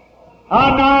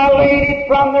 annihilated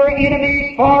from their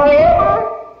enemies forever.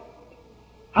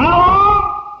 How long?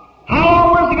 How long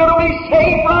was it going to be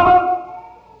saved from them?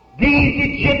 These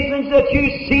Egyptians that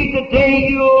you see today,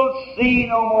 you'll see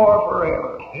no more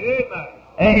forever. Amen.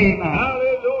 Amen.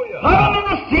 Hallelujah. Put them in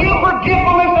the sea of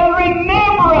forgetfulness and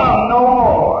remember them no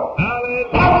more.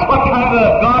 Hallelujah. That's what kind of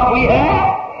a God we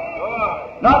have.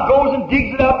 Right. Not goes and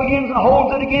digs it up again and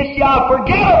holds it against you. I'll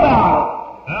forget about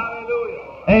it.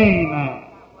 Hallelujah. Amen.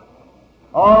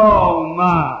 Oh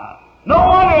my. No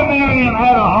wonder Miriam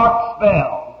had a heart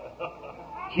spell.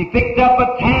 She picked up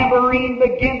a tambourine,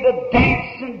 began to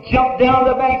dance and jump down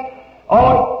the bank.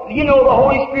 Oh, you know, the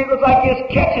Holy Spirit looks like His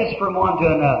catches from one to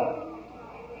another.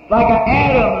 Like an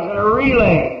Adams and a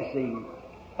relay, see.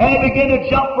 And they began to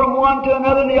jump from one to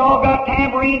another, and they all got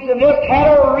tambourines and just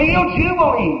had a real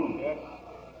jubilee.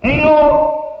 And you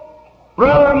know,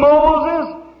 Brother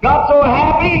Moses got so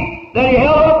happy that he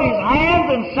held up his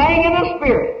hands and sang in the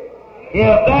Spirit.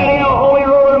 If that ain't a holy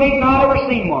roller meeting, I've never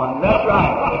seen one. That's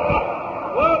right.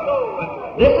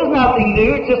 This is nothing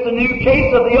new. It's just a new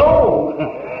case of the old.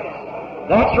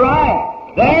 That's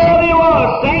right. There they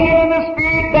was, singing in the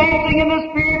Spirit, dancing in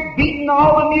the Spirit, beating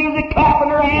all the music, clapping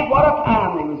their hands. What a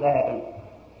time they was having.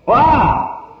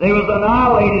 Why? They was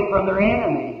annihilated from their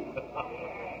enemy.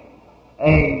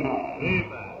 Amen.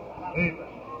 Amen. Amen.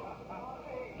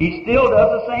 He still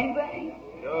does the same thing.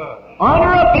 Good.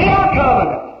 Under a better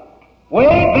covenant. Way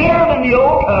better than the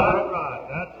old covenant. That's right.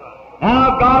 That's right.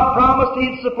 Now God promised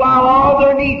He'd supply all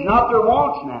their needs, not their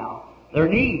wants now, their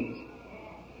needs.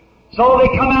 So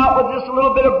they come out with just a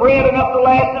little bit of bread, enough to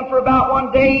last them for about one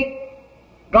day.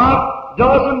 God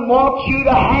doesn't want you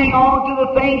to hang on to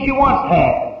the things you once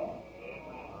had.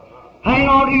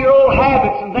 Hang on to your old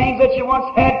habits and things that you once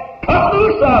had. Cut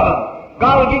loose of them.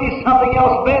 God will give you something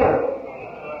else better.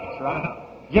 That's right.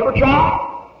 Did you ever try?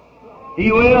 He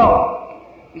will.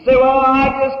 You say, well,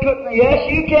 I just couldn't.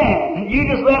 Yes, you can. You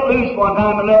just let loose one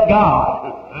time and let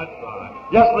God. That's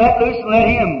right. Just let loose and let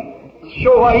Him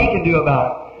show what He can do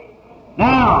about it.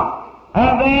 Now,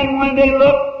 and then when they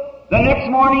looked, the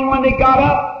next morning when they got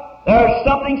up, there's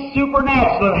something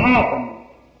supernatural that happened.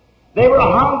 They were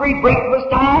hungry,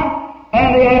 breakfast time,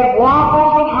 and they had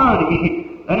waffles with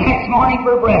honey the next morning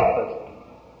for breakfast.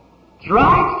 That's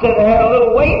right. Said they had a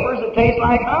little wafers that taste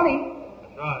like honey.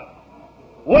 That's right.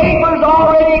 Wafers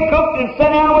already cooked and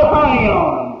sent out with honey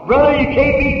on them. Brother, you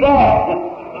can't beat that.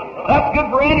 That's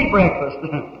good for any breakfast.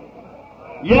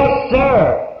 Yes,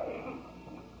 sir.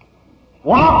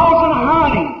 Waffles and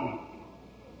honey.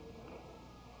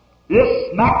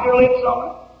 Just smacked their lips on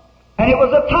it. And it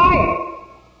was a type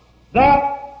that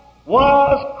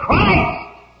was Christ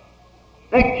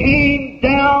that came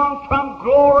down from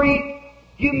glory,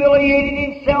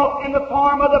 humiliating Himself in the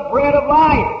form of the bread of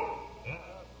life.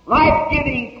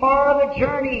 Life-giving part of the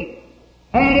journey.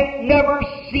 And it never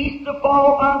ceased to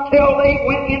fall until they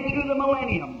went into the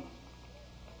millennium.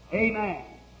 Amen.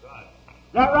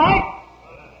 Is that right?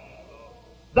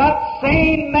 That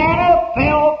same manna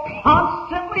fell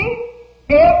constantly,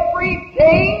 every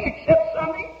day except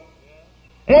Sunday.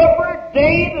 Every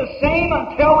day the same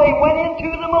until they went into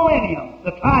the millennium,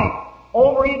 the type,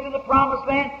 over into the promised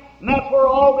land. And that's where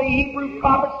all the Hebrew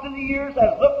prophets through the years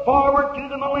has looked forward to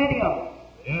the millennium.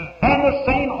 Yeah. And the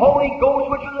same Holy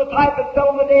Ghost, which was the type that fell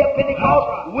on the day of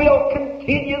Pentecost, will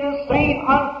continue the same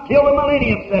until the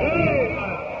millennium sets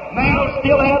in. Man will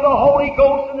still have the Holy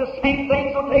Ghost and the same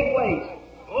things will take place.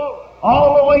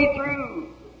 All the way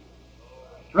through.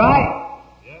 Right?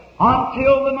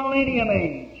 Until the millennium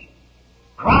age.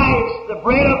 Christ, the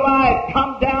bread of life,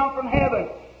 come down from heaven,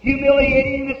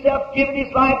 humiliating Himself, giving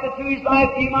His life, that through His life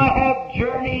He might have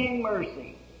journeying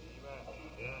mercy.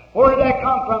 Where did that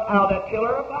come from? Out of that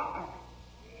pillar of fire.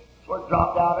 That's where it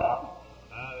dropped out of.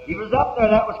 He was up there.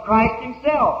 That was Christ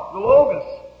Himself, the Logos.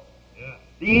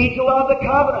 The angel of the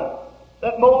covenant,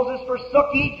 that Moses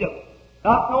forsook Egypt,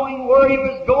 not knowing where he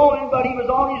was going, but he was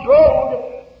on his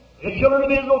road. The children of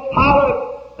Israel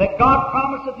followed, that God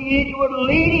promised that the angel would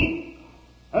lead him.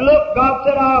 And look, God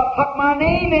said, I'll put my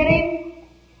name in him.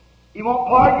 He won't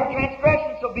pardon your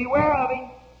transgressions, so beware of him.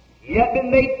 He hath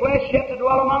been made flesh, yet to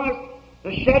dwell among us, to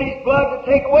shed His blood to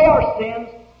take away our sins.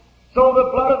 So the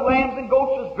blood of lambs and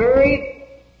goats was very,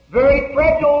 very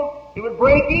fragile. It would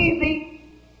break easy.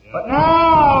 But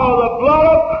now the blood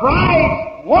of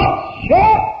Christ, once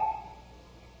shed,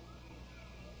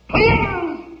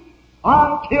 cleansed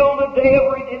until the day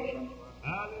of redemption.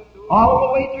 All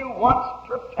the way through, once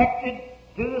perfected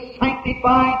through the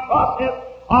sanctifying process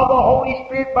of the Holy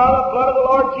Spirit by the blood of the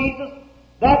Lord Jesus,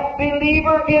 that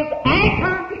believer is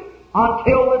anchored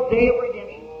until the day of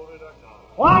redemption.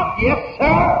 What? Yes,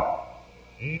 sir.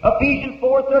 Ephesians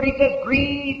 4:30 says,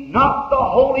 grieve not the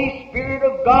Holy Spirit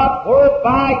of God,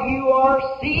 whereby you are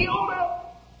sealed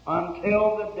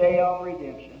until the day of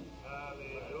redemption.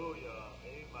 Hallelujah.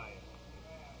 Amen.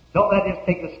 Don't that just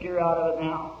take the scare out of it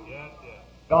now? Yes, yes.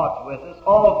 God's with us.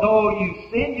 Although you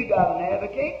sin, you got an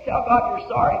advocate. Tell God you're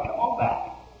sorry. Come on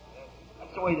back.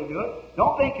 That's the way to do it.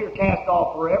 Don't think you're cast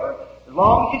off forever. As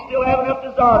long as you still have enough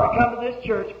desire to come to this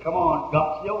church, come on,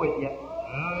 God's still with you.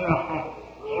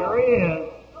 Sure is.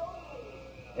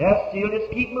 Yes, you'll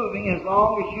just keep moving as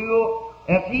long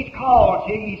as He's called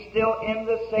you. He's still in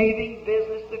the saving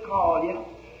business to call you.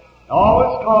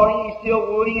 Always calling, He's still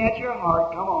wounding at your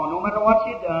heart. Come on, no matter what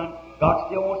you've done, God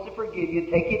still wants to forgive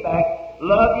you, take you back,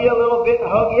 love you a little bit,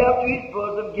 hug you up to His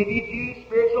bosom, give you a few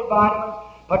spiritual vitamins,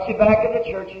 put you back in the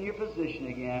church in your position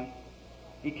again.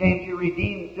 He came to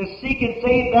redeem, to seek and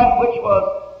save that which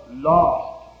was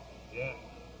lost. Yes.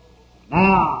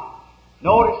 Now,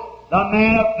 notice, the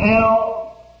manna fell,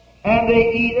 and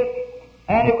they eat it,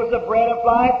 and it was the bread of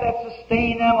life that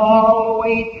sustained them all the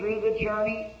way through the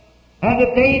journey. And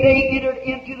the day they entered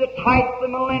into the type of the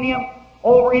millennium,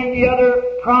 over in the other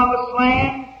promised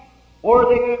land, or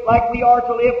they, like we are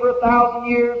to live for 1,000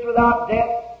 years without death.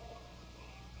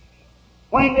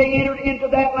 When they entered into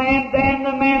that land, then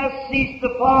the manna ceased to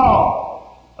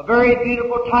fall. A very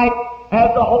beautiful type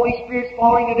as the Holy Spirit's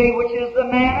falling today, which is the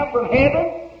manna from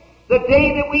heaven. The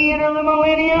day that we enter the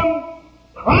millennium,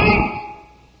 Christ,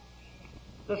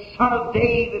 the Son of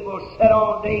David, will sit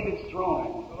on David's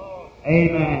throne.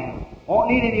 Amen.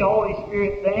 Won't need any Holy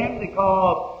Spirit then,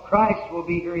 because Christ will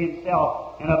be here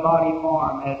Himself in a body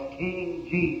form as King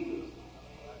Jesus.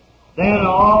 Then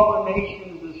all the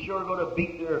nations is sure going to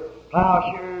beat their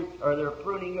plowshares or their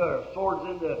pruning or swords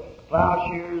into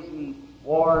plowshares, and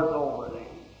war's over then.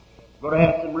 We're going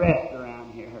to have some rest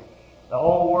around here. The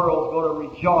whole world's going to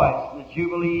rejoice, and the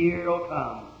Jubilee year will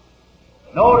come.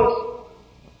 Notice,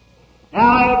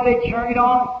 now as they journeyed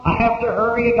on, I have to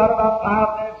hurry, I got about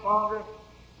 5 minutes longer.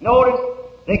 Notice,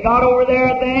 they got over there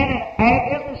then,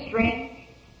 and isn't it strange?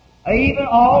 Even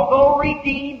although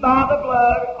redeemed by the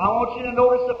blood, I want you to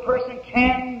notice a person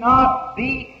cannot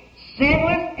be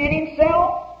sinless in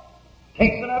himself.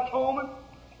 Takes an atonement.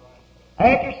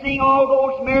 After seeing all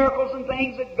those miracles and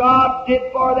things that God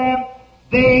did for them,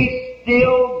 they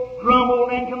still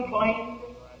grumbled and complained.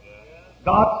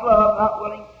 God's love, not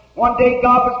willing. One day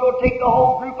God was going to take the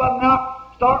whole group of them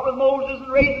out, start with Moses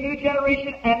and raise a new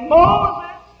generation. And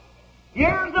Moses,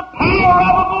 here's the power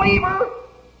of a believer,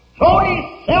 throwing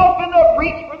himself in the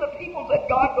breach for the people that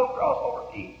God go cross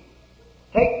over me.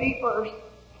 Take me first,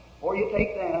 before you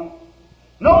take them.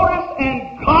 Notice,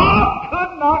 and God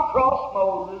could not cross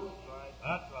Moses.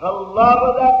 The love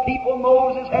of that people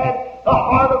Moses had, the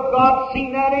heart of God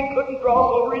seen that and couldn't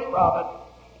cross over his prophet.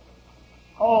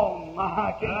 Oh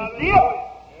my, can you see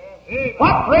it?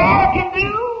 What prayer can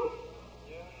do?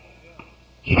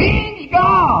 Change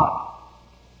God.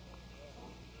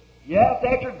 Yes,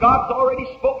 after God's already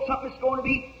spoke something that's going to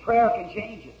be, prayer can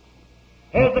change it.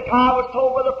 Hezekiah was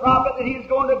told by the prophet that he was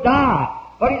going to die,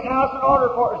 but his house in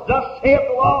order for us. Thus saith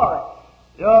the Lord.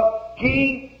 The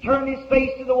king turned his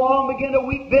face to the wall and began to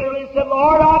weep bitterly and said,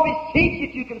 Lord, I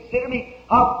beseech you to consider me.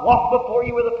 I've walked before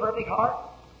you with a perfect heart.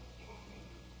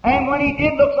 And when he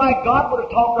did, looks like God would have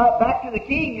talked right back to the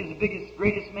king. He's the biggest,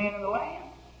 greatest man in the land.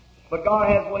 But God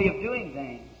has a way of doing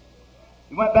things.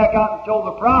 He went back out and told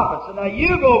the prophets, and now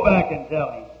you go back and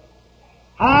tell him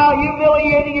how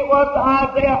humiliating it was to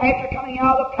Isaiah after coming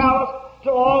out of the palace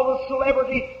to all the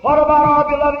celebrity. What about our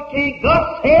beloved king?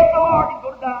 Thus saith the Lord, he's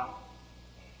going to die.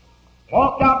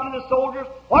 Walked out to the soldiers.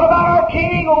 What about our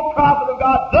king, O prophet of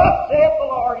God? Thus saith the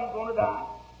Lord, he's going to die.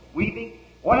 Weeping.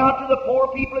 Went out to the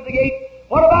poor people at the gate.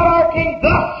 What about our king?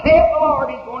 Thus saith the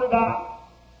Lord, he's going to die.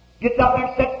 Gets out there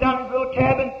and sits down in his little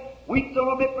cabin, weeps a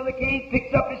little bit for the king,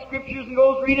 picks up his scriptures and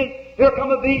goes reading. Here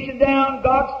come a vision down.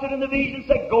 God stood in the vision and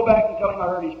said, go back and tell him I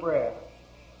heard his prayer.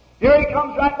 Here he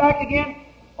comes right back again.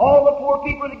 All the poor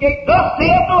people at the gate. Thus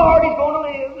saith the Lord, he's going to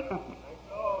live.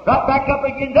 Right back up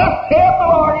again. Thus saith the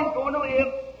Lord, he's going to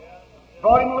live.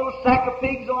 Brought him a little sack of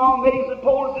pigs along, made him some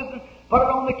poultices and put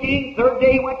it on the king. Third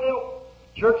day he went to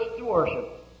church to worship.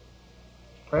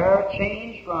 Prayer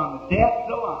changed from death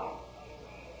to life.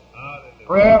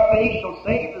 Prayer of faith shall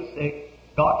save the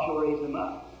sick. God shall raise them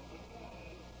up.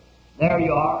 There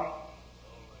you are.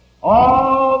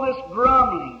 All this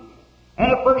grumbling.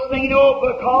 And the first thing you know,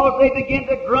 because they begin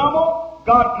to grumble,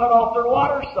 God cut off their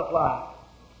water supply.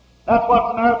 That's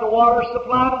what's the matter with the water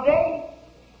supply today.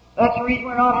 That's the reason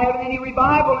we're not having any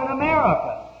revival in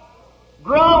America.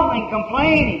 Grumbling,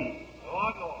 complaining.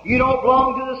 You don't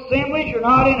belong to the assemblies, you're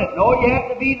not in it. No, you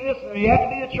have to be this, and you have to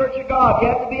be the Church of God.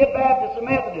 You have to be a Baptist, a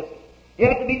Methodist. You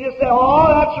have to be this, that. Oh,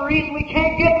 that's the reason we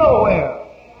can't get nowhere.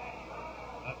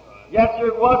 Yes, sir,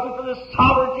 if it wasn't for the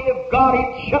sovereignty of God,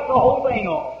 He'd shut the whole thing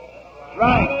off.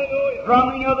 Right.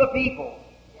 Grumbling of the people.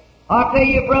 I tell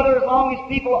you, brother, as long as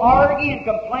people argue and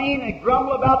complain and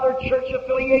grumble about their church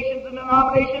affiliations and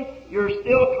denominations, you're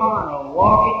still carnal,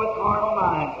 walking with carnal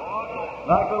minds,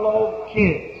 like little old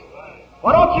kids.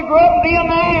 Why don't you grow up and be a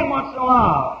man once in a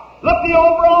while? Look at the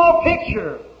overall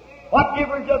picture. What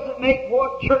difference does it make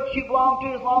what church you belong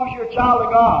to as long as you're a child of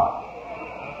God?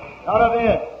 Not a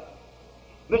bit.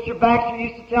 Mr. Baxter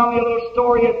used to tell me a little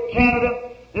story of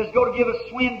Canada. They was going to give a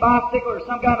swing bicycle or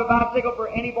some kind of a bicycle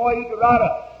for any boy who could ride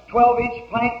a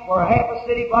 12-inch plank for half a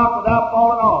city block without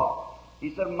falling off.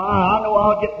 He said, my, I know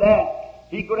I'll get that.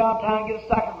 He'd go downtown and get a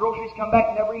sack of groceries, come back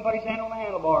and never even put his hand on the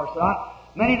handlebar. So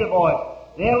many of the boys.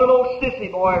 They had a little old sissy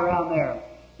boy around there.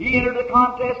 He entered the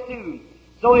contest too.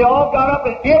 So they all got up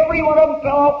and every one of them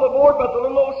fell off the board but the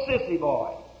little old sissy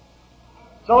boy.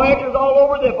 So after it was all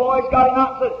over, the boys got him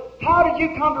out and said, how did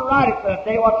you come to ride it? So I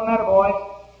tell you what's the matter, boys.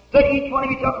 Said each one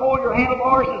of you took hold of your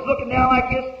handlebars and was looking down like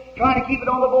this, trying to keep it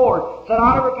on the board. Said,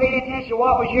 I never paid any attention to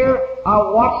what was here. I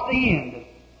watched the end.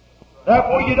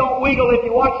 Therefore, you don't wiggle if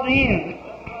you watch the end.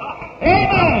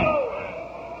 Amen.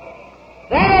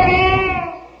 There it is.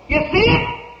 You see it?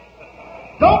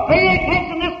 Don't pay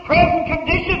attention to this present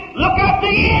condition. Look at the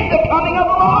end, the coming of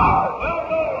the Lord.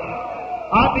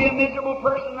 I'd be a miserable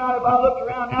person now if I looked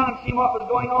around now and seen what was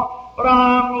going on. But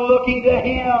I'm looking to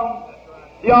Him,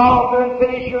 the author and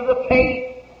finisher of the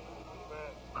faith.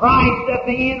 Christ at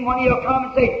the end, when He'll come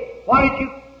and say, why did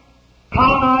you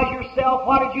colonize yourself?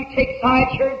 Why did you take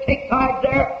sides here and take sides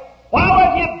there? Why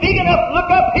wasn't you big enough to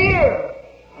look up here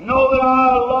and know that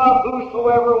I love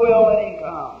whosoever will let him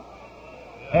come?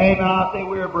 Amen. I say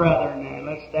we're brethren, man.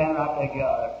 Let's stand right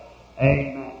together.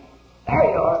 Amen. There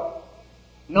you are.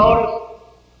 Notice,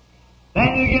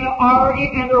 then you begin to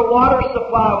argue and their water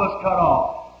supply was cut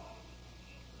off.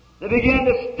 They began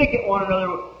to stick at one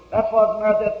another. That's what's the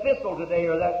matter with that thistle today,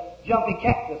 or that jumpy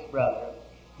cactus, brother.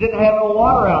 Didn't have no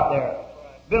water out there.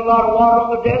 Been a lot of water on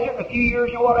the desert. In a few years,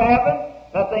 you know what happened?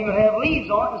 That thing would have leaves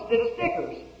on it instead of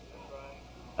stickers.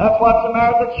 That's what's the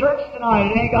matter with the church tonight.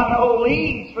 It ain't got no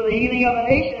leaves for the healing of the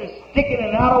nation. It's sticking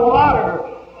and out of water.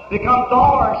 Become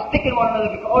thorns, sticking one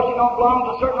another because you don't belong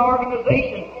to a certain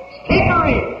organization.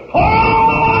 Stickery! Pour on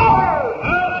the water!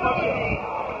 That's what you need.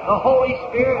 The Holy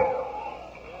Spirit.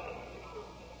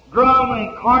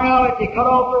 Grumbling, carnality, cut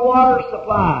off their water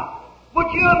supply.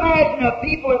 Would you imagine if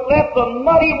people had left the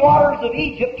muddy waters of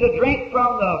Egypt to drink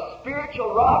from the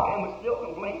spiritual rock and was still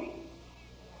complaining?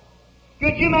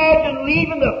 Could you imagine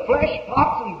leaving the flesh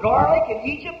pots and garlic in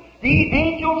Egypt to eat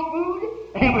angels' food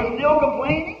and was still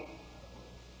complaining?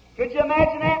 Could you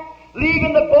imagine that?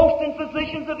 Leaving the boasting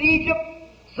physicians of Egypt,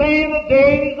 saying the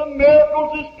days of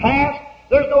miracles is past,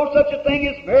 there's no such a thing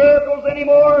as miracles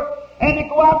anymore, and to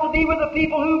go out to be with the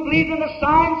people who believed in the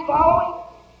signs following?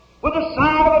 With the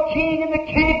sign of a king in the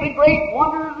camp and great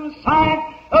wonders and signs,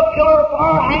 a pillar of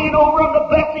fire hanging over them, the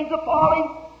blessings of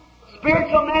falling,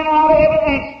 spiritual men out of heaven,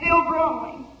 and still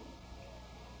grumbling.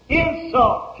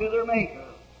 Insult to their Maker.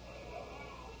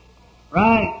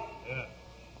 Right? Yeah.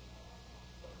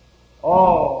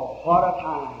 Oh, what a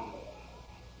time.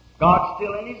 God's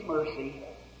still in His mercy.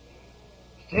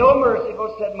 Still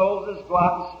merciful, said Moses, go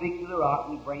out and speak to the rock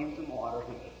and bring him some water.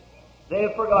 They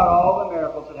have forgot all the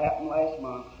miracles that happened last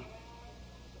month.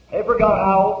 They forgot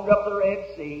how I opened up the Red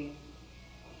Sea.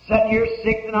 Sitting here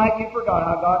sick tonight, you forgot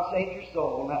how God saved your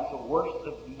soul. And that's the worst,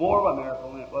 more of a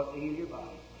miracle than it was to heal your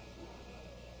body.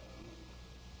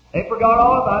 They forgot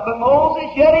all about it. But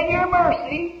Moses, yet in your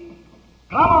mercy,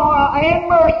 come on, in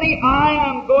mercy, I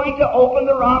am going to open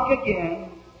the rock again.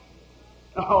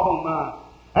 Oh my.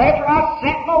 After I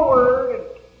sent my word, and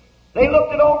they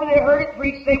looked it over, they heard it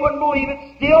preached, they wouldn't believe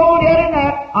it. Still yet in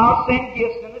that, I'll send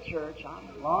gifts in the church.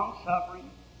 I'm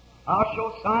long-suffering. I'll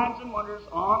show signs and wonders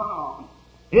on and on.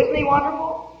 Isn't He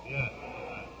wonderful? Yeah.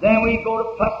 Then we go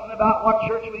to fussing about what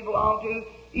church we belong to.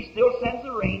 He still sends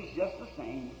the rains just the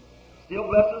same. Still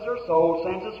blesses our souls,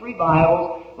 sends us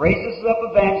revivals, raises us up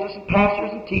evangelists and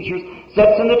pastors and teachers,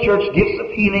 sets in the church gifts of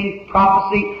healing,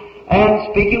 prophecy,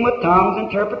 and speaking with tongues,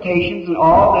 interpretations, and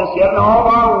all this. Yet in all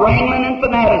of our wrangling and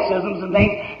fanaticisms and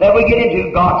things that we get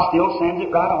into, God still sends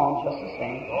it right on just the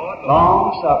same.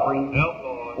 Long-suffering. Help,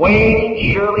 Lord.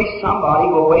 Waiting, surely somebody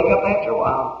will wake up after a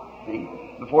while, see,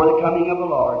 before the coming of the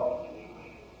Lord.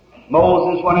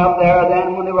 Moses went up there,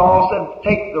 then when they were all said,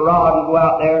 take the rod and go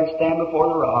out there and stand before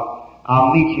the rock.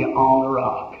 I'll meet you on the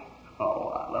rock. Oh,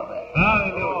 I love that.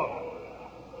 Hallelujah.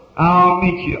 I'll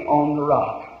meet you on the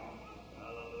rock.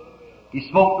 He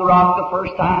smote the rock the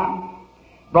first time,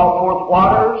 brought forth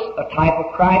waters, a type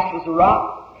of Christ was the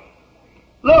rock.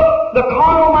 Look, the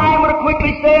carnal mind would have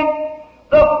quickly said,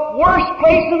 the worst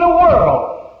place in the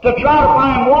world to try to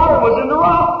find water was in the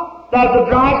rock. That's the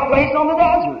driest place on the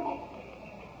desert.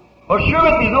 Well, sure,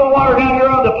 if there's no water down here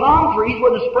on the palm trees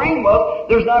where the spring was,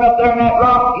 there's none up there in that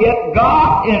rock. Yet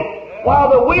God,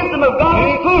 while the wisdom of God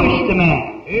is foolish to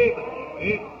man,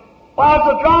 while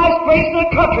it's the driest place in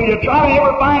the country to try to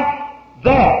ever find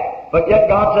that. But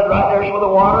yet God said right there's where the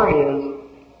water is.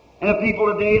 And the people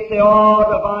today say, oh,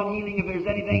 divine healing, if there's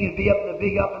anything, it'd be up in the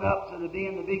big up and ups, it'd be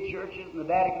in the big churches in the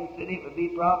Vatican City, it would be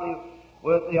probably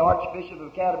with the Archbishop of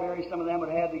Canterbury, some of them would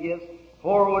have had the gifts.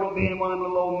 Or would it be in one of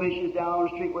them little old missions down on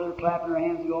the street where they're clapping their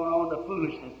hands and going on the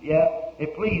foolishness? Yeah,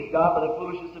 it pleased God by the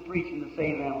foolishness of preaching to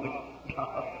save them.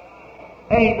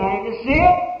 Amen. You see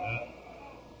it?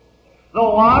 The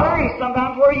water is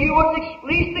sometimes where you would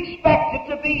least expect it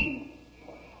to be.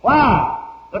 Why?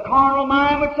 The carnal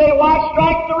mind would say, why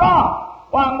strike the rock?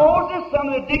 Why, Moses, some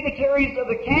of the dignitaries of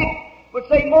the camp would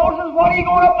say, Moses, what are you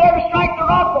going up there to strike the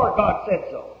rock for? God said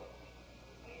so.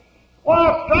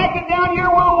 Well, strike it down here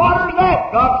where the water's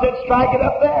at. God said, strike it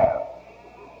up there.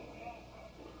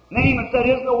 Naaman said,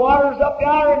 isn't the waters up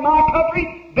yonder in my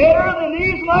country better than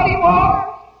these mighty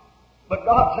waters? But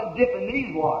God said, dip in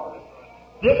these waters.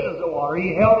 This is the water.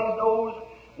 He held his nose,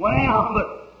 went down,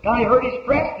 but kind of hurt his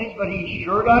prestige, but he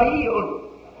sure got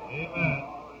healed. Amen.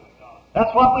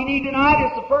 That's what we need tonight,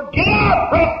 is to forget our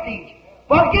prestige,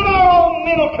 forget our own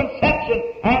mental conception,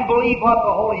 and believe what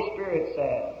the Holy Spirit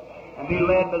says, and be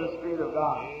led by the Spirit of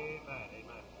God. Amen.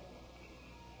 Amen.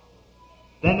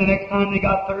 Then the next time they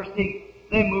got thirsty,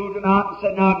 they moved him out and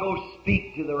said, now go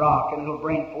speak to the rock, and it'll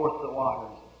bring forth the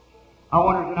waters. I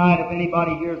wonder tonight if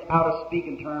anybody here is out of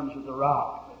speaking terms with the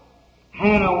rock.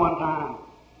 Hannah one time,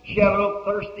 she had a little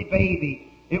thirsty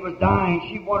baby. It was dying.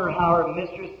 She wondered how her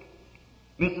mistress,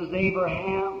 Mrs.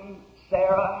 Abraham,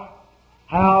 Sarah,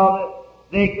 how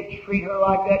that they could treat her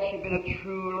like that. She'd been a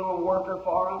true little worker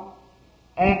for them.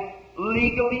 And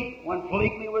legally, when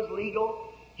polygamy was legal,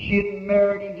 she had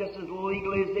married him just as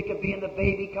legally as they could be, and the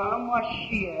baby come. Well,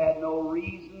 she had no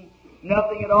reason,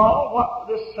 nothing at all. What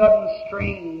this sudden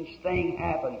strange thing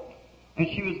happened? And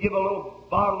she was given a little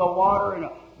bottle of water and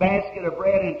a basket of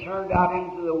bread and turned out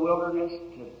into the wilderness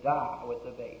to die with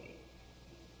the baby.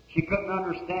 She couldn't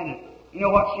understand it. You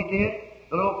know what she did?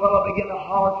 The little fellow began to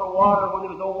holler for water when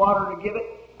there was no water to give it.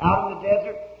 Out in the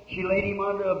desert, she laid him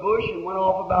under a bush and went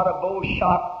off about a bow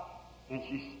shot, and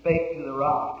she spake to the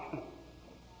rock.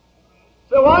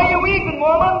 So why are you weeping,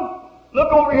 woman?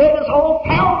 Look over here at this whole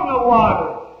fountain of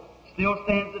water. Still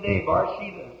stands today,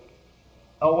 Bathsheba.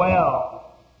 A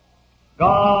well.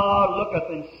 God looketh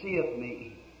and seeth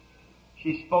me.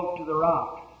 She spoke to the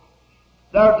rock.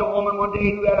 There's a woman one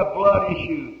day who had a blood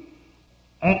issue.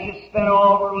 And she spent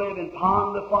all of her living,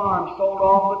 pawned the farm, sold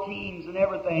all the teams and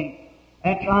everything,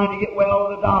 and trying to get well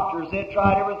to the doctors. They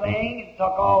tried everything and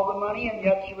took all the money, and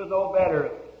yet she was no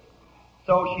better.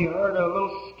 So she heard a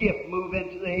little skiff move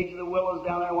into the edge of the willows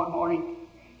down there one morning.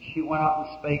 She went out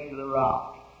and spake to the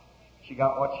rock. She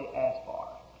got what she asked for.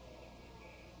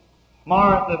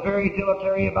 Martha, very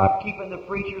dilatory about keeping the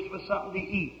preachers with something to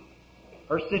eat.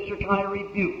 Her sister kind of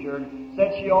rebuked her and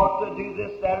said she ought to do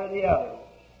this, that, or the other.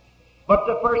 But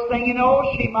the first thing you know,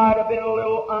 she might have been a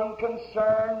little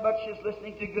unconcerned, but she's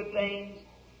listening to good things.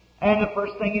 And the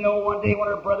first thing you know, one day when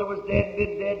her brother was dead,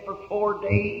 been dead for 4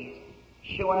 days,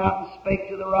 she went out and spake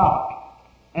to the rock.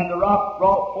 And the rock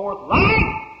brought forth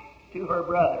life to her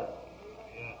brother.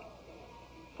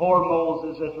 Poor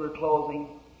Moses, as we're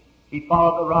closing, he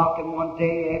followed the rock, and one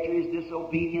day after his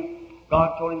disobedience,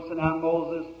 God told him, sit down,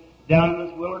 Moses, down in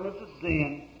this wilderness of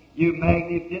sin, you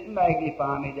didn't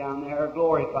magnify me down there or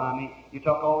glorify me. You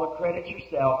took all the credit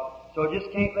yourself, so I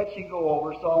just can't let you go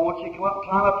over. So I want you to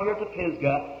climb up here to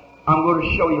Pisgah. I'm going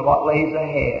to show you what lays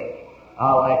ahead.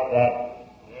 I like that.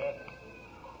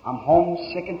 I'm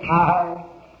homesick and tired,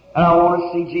 and I want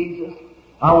to see Jesus.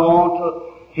 I want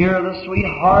to hear the sweet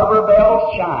harbor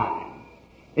bells chime.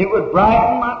 It would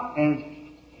brighten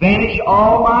and vanish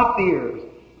all my fears.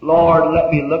 Lord, let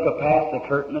me look past the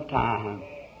curtain of time.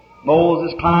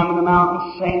 Moses climbing the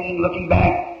mountain, singing, looking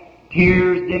back,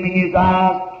 tears dimming his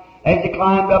eyes. As he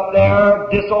climbed up there,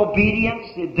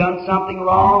 disobedience, he'd done something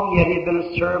wrong, yet he'd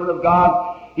been a servant of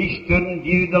God. He stood and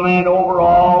viewed the land over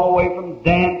all the way from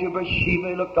Dan to Beersheba.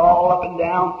 He looked all up and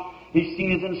down. He's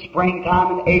seen it in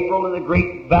springtime in April, and the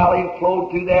great valley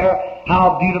flowed through there.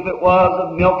 How beautiful it was,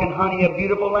 of milk and honey, a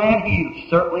beautiful land. He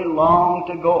certainly longed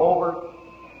to go over.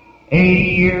 80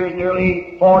 years,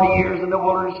 nearly 40 years in the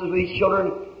wilderness with these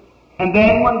children. And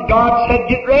then when God said,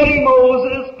 get ready,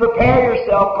 Moses, prepare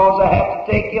yourself, because I have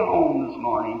to take you home this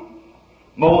morning.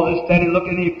 Moses standing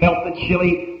looking, and he felt the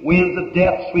chilly winds of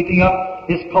death sweeping up,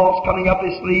 his pulse coming up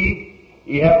his sleeve.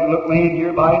 He happened to look laying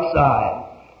here by his side.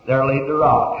 There laid the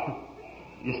rock.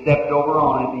 He stepped over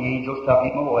on it, the angels took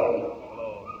him away.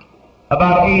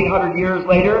 About 800 years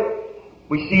later,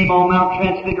 we see him on Mount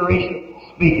Transfiguration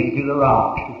speaking to the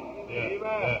rock.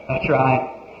 That's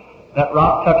right. That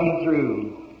rock took him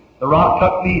through. The rock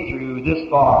took me through this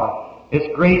far.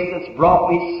 It's grace that's brought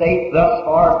me safe thus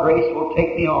far. Grace will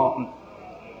take me on.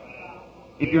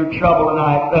 If you're in trouble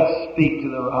tonight, let's speak to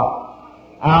the rock.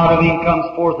 Out of him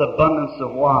comes forth abundance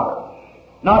of water.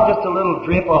 Not just a little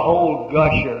drip, a whole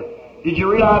gusher. Did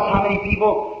you realize how many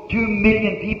people, 2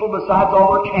 million people besides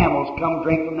all their camels, come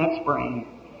drink from that spring?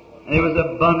 And there was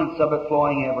abundance of it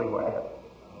flowing everywhere.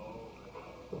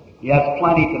 He has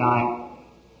plenty tonight.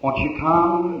 Won't you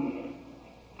come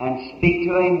and speak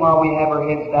to him while we have our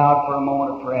heads bowed for a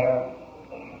moment of prayer?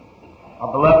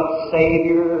 Our beloved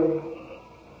Savior,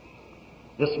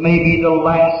 This may be the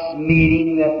last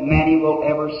meeting that many will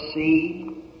ever see.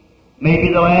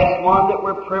 Maybe the last one that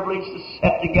we're privileged to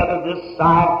set together this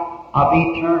side of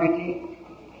eternity.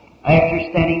 After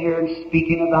standing here and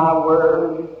speaking of Thy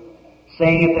Word,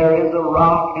 saying that there is a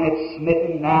rock and it's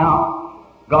smitten now.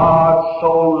 God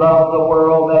so loved the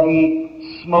world that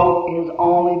He smote His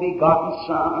only begotten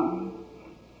Son,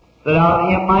 that out of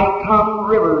Him might come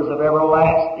rivers of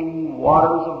everlasting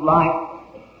waters of life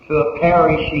to a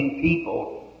perishing people.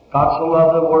 God so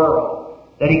loved the world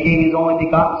that He gave His only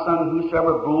begotten Son,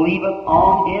 whosoever believeth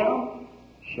on Him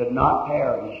should not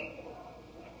perish,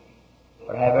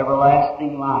 but have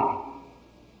everlasting life.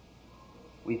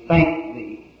 We thank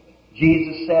Thee.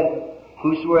 Jesus said,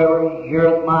 whosoever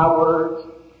heareth my words,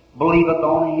 believeth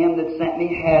on Him that sent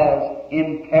me, has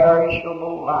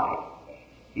imperishable life.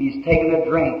 He's taken a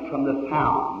drink from the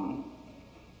fountain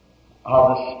of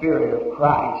the Spirit of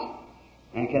Christ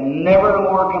and can never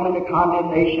more come into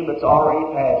condemnation, but's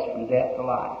already passed from death to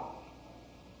life.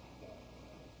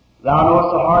 Thou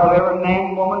knowest the heart of every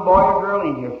man, woman, boy, or girl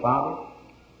in here, Father.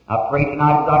 I pray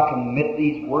tonight as I commit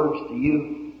these words to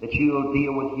You, that You will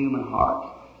deal with human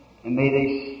hearts. And may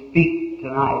they speak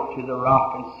tonight to the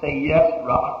rock and say, yes,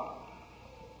 rock,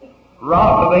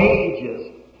 rock of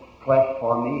ages, cleft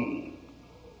for me.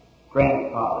 Grant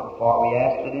it, Father, for we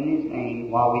ask it in His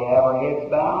name while we have our heads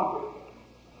bowed.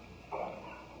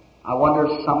 I wonder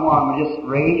if someone would just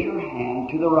raise your hand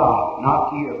to the rock,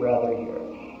 not to your brother here.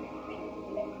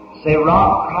 Say,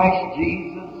 Rock, Christ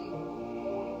Jesus,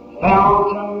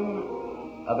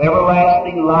 fountain of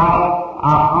everlasting life,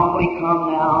 I humbly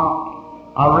come now.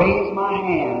 I raise my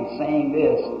hand saying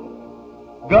this,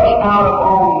 gush out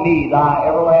upon me Thy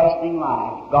everlasting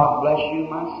life. God bless you,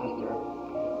 my sister.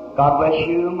 God bless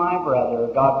you, my brother.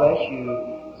 God bless you.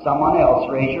 Someone else,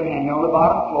 raise your hand here on the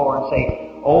bottom floor and say,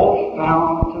 O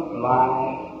fount of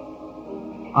life,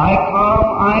 I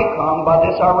come. By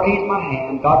this I raise my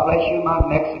hand. God bless you, my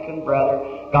Mexican brother.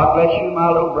 God bless you, my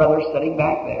little brother sitting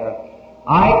back there.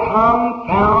 I come,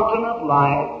 fountain of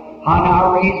life. I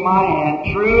now raise my hand.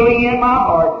 Truly in my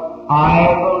heart,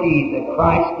 I believe that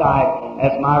Christ died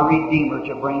as my Redeemer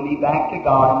to bring me back to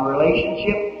God in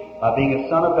relationship by being a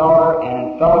son or daughter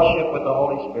and in fellowship with the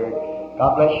Holy Spirit.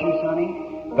 God bless you,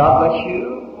 sonny. God bless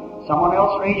you. Someone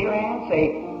else raise your hand.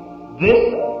 Say, this,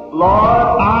 Lord,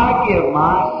 I give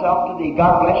myself to Thee.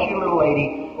 God bless you, little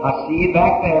lady. I see you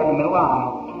back there in the middle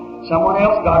aisle. Someone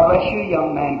else, God bless you,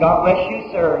 young man. God bless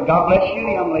you, sir. And God bless you,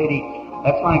 young lady.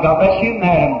 That's fine. God bless you,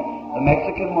 madam. The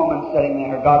Mexican woman sitting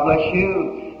there. God bless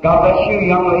you. God bless you,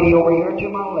 young lady over here to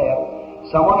my left.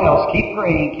 Someone else, keep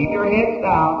praying. Keep your heads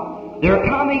down. They're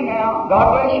coming now.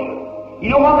 God bless you.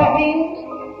 You know what that means?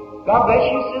 God bless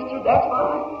you, sister. That's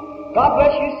fine. God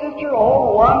bless you, sister.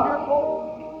 Oh, wonderful.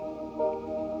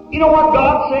 You know what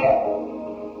God said?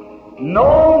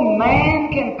 No man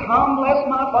can come unless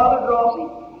my Father draws him.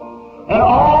 And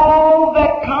all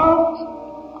that comes,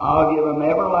 I'll give him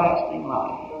everlasting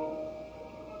life.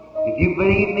 If you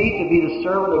believe me to be the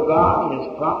servant of God, His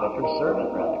prophet or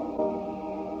servant, rather,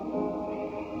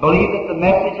 believe that the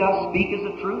message I speak is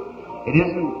the truth. It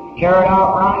isn't carried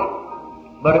out right,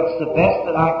 but it's the best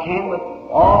that I can with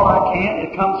all I can.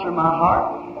 It comes from my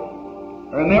heart.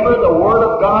 Remember, the Word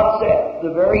of God said,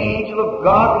 the very angel of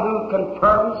God who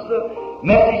confirms the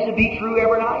message to be true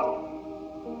every night,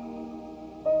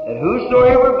 that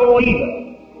whosoever believeth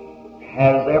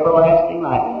has everlasting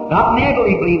life. Not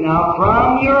mentally believe now,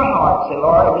 from your heart. Say,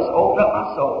 Lord, I just open up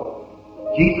my soul.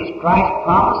 Jesus Christ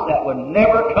promised that would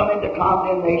never come into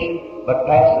condemnation, but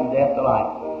pass from death to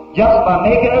life. Just by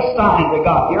making a sign to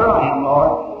God, here I am,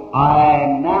 Lord,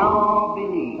 I now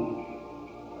believe.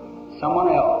 Someone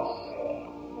else.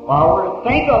 While we're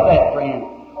think of that, friend,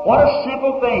 what a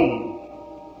simple thing.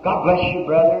 God bless you,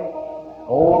 brother.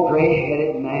 Old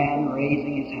gray-headed man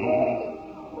raising his hands.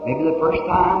 Maybe the first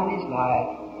time in his life.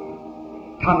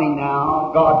 Coming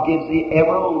now, God gives thee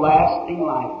everlasting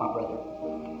life, my brother.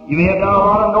 You may have done a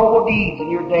lot of noble deeds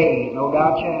in your day. No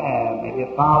doubt you have. Maybe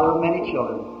a father of many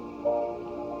children.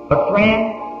 But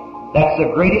friend, that's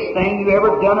the greatest thing you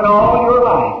ever done in all your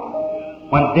life.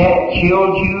 When death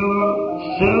chills you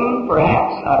soon,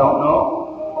 perhaps, I don't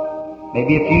know.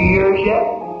 Maybe a few years yet.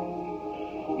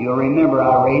 You'll remember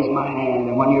I raised my hand.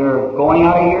 And when you're going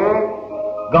out of here,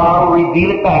 God will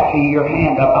reveal it back to you, your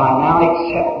hand up. I now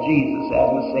accept Jesus as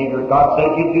my Savior. God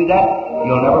said if you do that,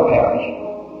 you'll never perish.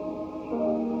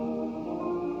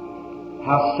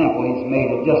 How simple He's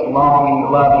made it, just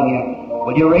longing, loving Him.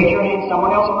 Will you raise your hand?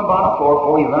 Someone else on the bottom floor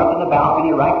before you run up in the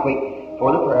balcony right quick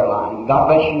for the prayer line. God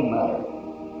bless you, Mother.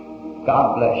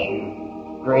 God bless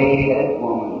you. Gray-headed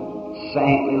woman.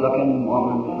 saintly looking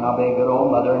woman, probably a good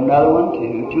old mother. Another one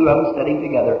too. Two of them sitting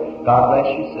together. God bless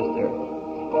you, sister.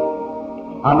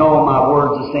 I know my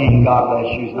words of saying God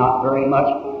bless you is not very much,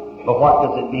 but what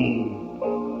does it mean?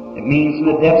 It means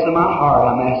from the depths of my heart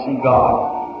I'm asking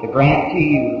God to grant to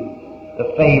you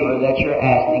the favor that you're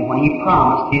asking when He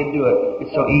promised He'd do it.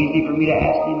 It's so easy for me to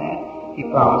ask Him that. He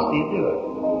promised He'd do it.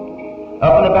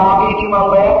 Up in the balcony to my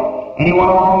left, anyone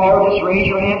along there, just raise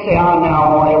your hand and say, I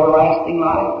now want everlasting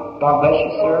life. God bless you,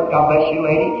 sir. God bless you,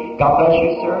 lady. God bless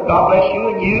you, sir. God bless you,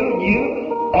 and you, and you.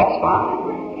 That's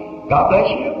fine. God bless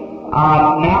you.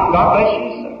 Now, God bless you,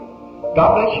 sir. God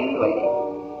bless you, lady.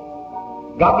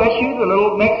 God bless you, the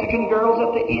little Mexican girls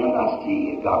at the end. I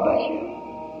see you. God bless you.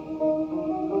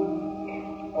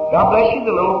 God bless you,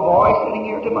 the little boy sitting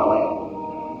here to my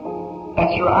left.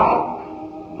 That's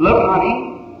right. Look,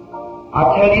 honey, I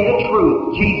tell you the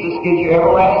truth. Jesus gives you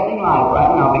everlasting life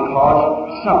right now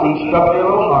because something struck your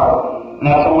little heart. And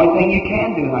that's the only thing you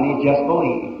can do, honey, is just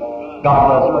believe.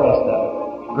 God does the rest of it.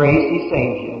 Grace, He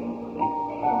saves you.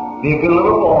 Be a good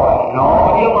little boy, and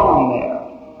all you along there.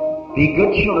 Be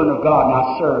good children of God,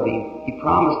 now serve Him. He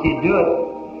promised He'd do it.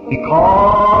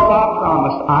 Because I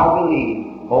promised, I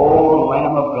believe. Oh,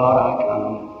 Lamb of God, I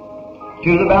come. To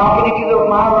the balcony to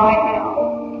my right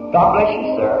now. God bless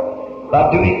you, sir.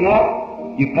 By doing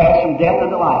that, you pass from death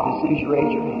into life as soon as you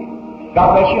raise your hand.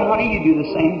 God bless you, honey. You do the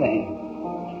same thing.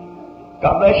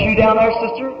 God bless you down there,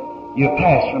 sister. You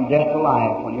pass from death to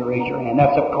life when you raise your hand.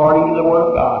 That's according to the Word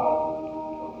of God.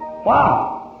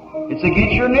 Why? It's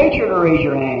against your nature to raise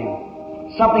your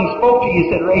hand. Something spoke to you,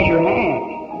 said, raise your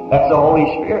hand. That's the Holy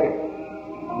Spirit.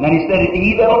 And then He said, and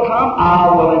He that'll come,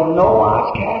 I will in no wise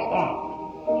cast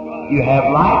out. You have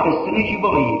life as soon as you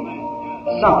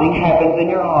believe. Something happens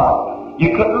in your heart.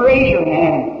 You couldn't raise your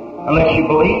hand unless you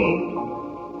believe.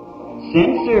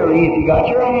 Sincerely, if you got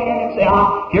your hand and say,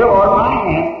 here, Lord, my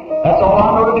hand. That's all I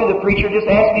know to do. The preacher just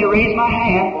asked me to raise my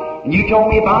hand. And you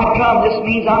told me if I'd come, this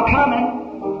means I'm coming.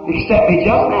 Accept me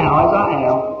just now as I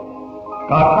am.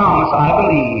 God promised, I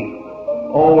believe.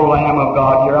 Oh, Lamb of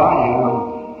God, here I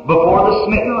am. Before the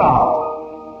smitten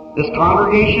rock. This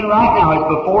congregation right now is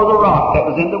before the rock that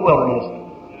was in the wilderness.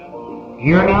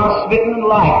 Here now, smitten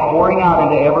light pouring out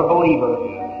into every believer.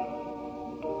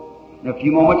 In a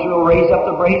few moments we'll raise up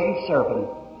the brazen serpent.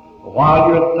 While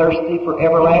you're thirsty for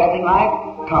everlasting life,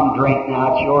 come drink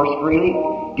now. It's yours freely,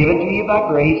 given to you by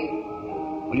grace.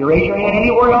 Will you raise your hand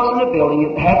anywhere else in the building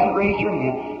that hasn't raised your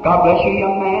hand? God bless you,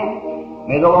 young man.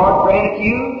 May the Lord grant it to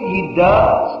you. He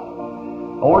does.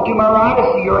 Over to my right, I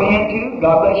see your hand too.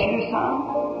 God bless you, son.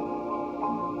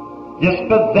 Just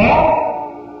for that,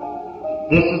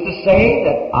 this is to say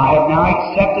that I have now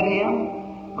accepted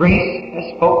Him. Grace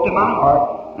has spoke to my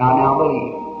heart, and I now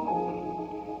believe.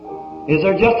 Is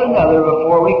there just another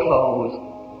before we close?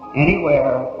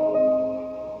 Anywhere?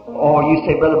 Oh, you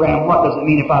say, Brother Branham, what does it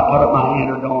mean if I put up my hand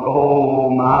or don't? Oh,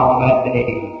 my, on that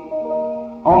day.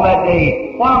 On that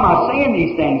day. Why am I saying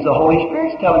these things? The Holy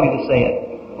Spirit's telling me to say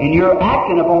it. And you're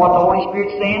acting upon what the Holy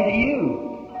Spirit's saying to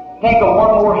you. Think of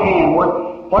one more hand.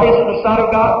 What is in the sight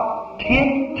of God?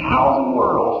 10,000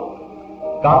 worlds.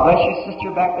 God bless you,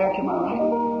 sister, back there to my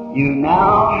right. You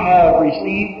now have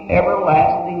received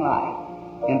everlasting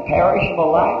life.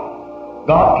 Imperishable life.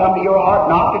 God come to your heart,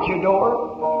 knocked at your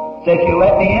door. Say, if you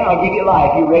let me in, I'll give you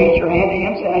life. You raise your hand to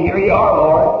Him, saying, here you are,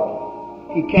 Lord.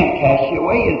 He can't cast you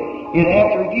away. You'd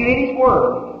have to refute His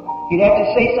word. You'd have to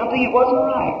say something that wasn't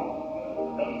right.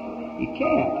 He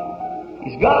can't.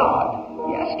 He's God.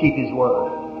 He has to keep His word.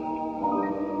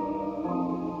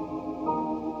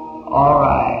 All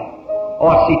right. Oh,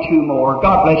 I see two more.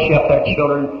 God bless you up there,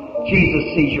 children.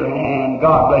 Jesus sees your hand.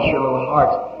 God bless your little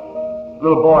hearts.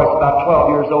 Little boy's about 12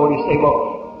 years old. You say,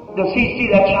 well, does he see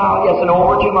that child? Yes, and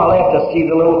over to my left, I see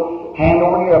the little hand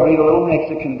over here. I believe the little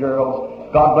Mexican girls.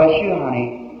 God bless you,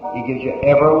 honey. He gives you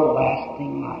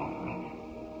everlasting life.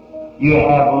 You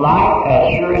have life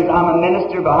as sure as I'm a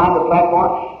minister behind the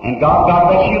platform. And God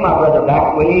bless you, my brother,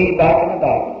 back way back in the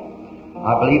back.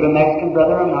 I believe a Mexican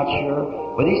brother, I'm not sure,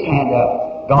 with his hand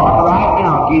up. God right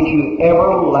now gives you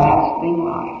everlasting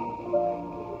life.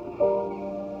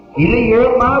 He that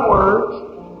heareth my words,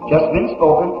 just been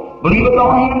spoken, believeth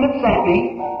on Him that sent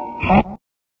me,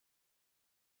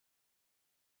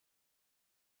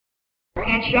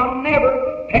 and shall never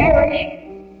perish.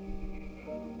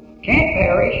 Can't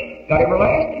perish. Got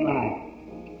everlasting life.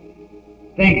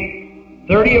 Think,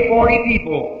 30 or 40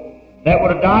 people that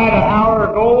would have died an hour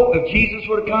ago, if Jesus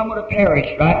would have come, would have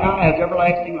perished. Right now has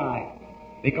everlasting life.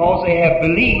 Because they have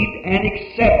believed and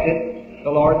accepted the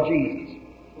Lord Jesus.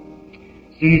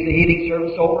 As soon as the healing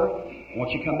service is over, I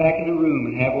want you to come back in the room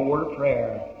and have a word of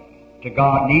prayer. to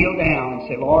God, kneel down and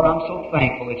say, Lord, I'm so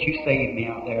thankful that you saved me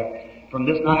out there. From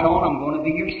this night on, I'm going to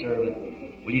be your servant.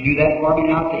 Will you do that for me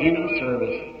now at the end of the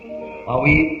service? While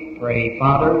we pray,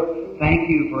 Father, thank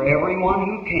you for everyone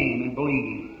who came and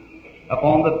believed.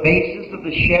 Upon the basis of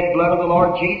the shed blood of the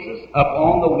Lord Jesus,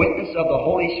 upon the witness of the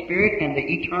Holy Spirit and the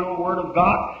eternal Word of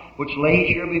God, which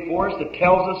lays here before us that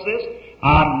tells us this,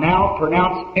 I now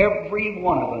pronounce every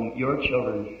one of them your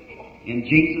children. In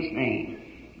Jesus' name.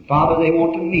 Father, they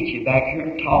want to meet you back here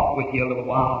and talk with you a little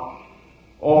while.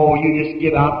 Oh, you just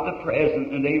give out the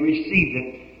present and they received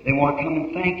it. They want to come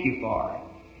and thank you for it.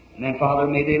 And then, Father,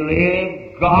 may they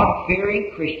live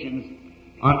God-fearing Christians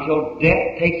until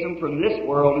death takes them from this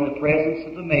world in the presence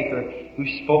of the Maker who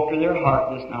spoke to their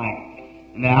heart this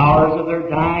night. In the hours of their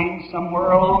dying,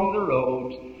 somewhere along the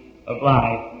roads of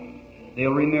life,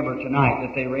 they'll remember tonight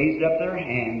that they raised up their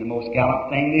hand, the most gallant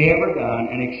thing they ever done,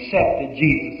 and accepted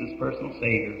Jesus as personal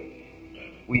Savior.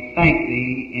 We thank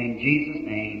Thee in Jesus'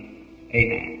 name.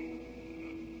 Amen.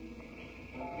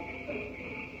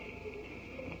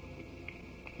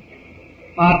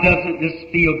 Doesn't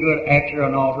this feel good after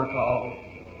an altar call?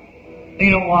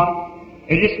 You know what?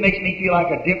 It just makes me feel like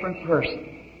a different person.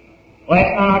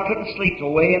 Last night I couldn't sleep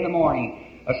till way in the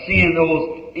morning of seeing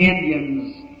those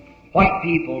Indians, white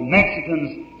people,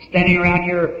 Mexicans standing around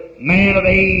here, men of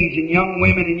age and young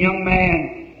women and young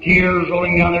men, tears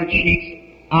rolling down their cheeks.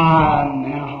 I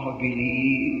now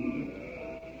believe.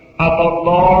 I thought,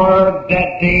 Lord,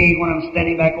 that day when I'm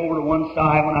standing back over to one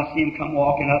side, when I see them come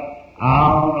walking up,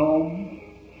 I don't know.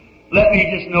 Let me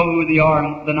just know who they are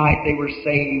the night they were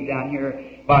saved down here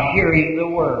by hearing the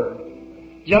Word.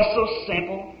 Just so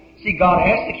simple. See, God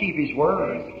has to keep His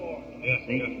Word.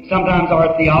 See, sometimes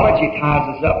our theology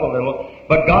ties us up a little,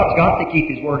 but God's got to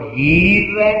keep His Word.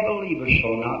 He that believeth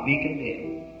shall not be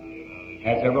condemned.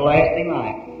 Has everlasting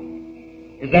life.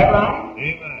 Is that right?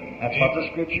 Amen. That's what the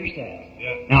Scripture says.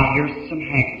 Yes. Now here's some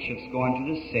handkerchiefs going to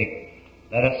the sick.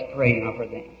 Let us pray now for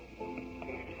them.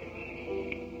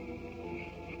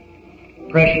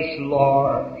 Precious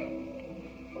Lord,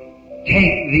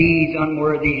 take these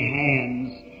unworthy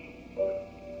hands,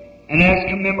 and as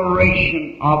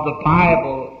commemoration of the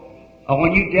Bible,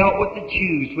 when you dealt with the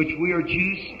Jews, which we are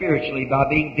Jews spiritually by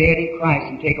being dead in Christ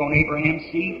and take on Abraham's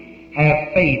seed,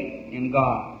 have faith in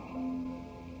God.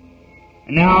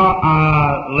 And now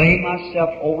I lay myself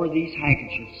over these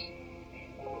handkerchiefs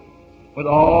with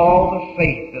all the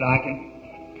faith that I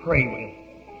can pray with,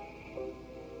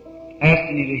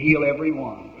 asking you to heal every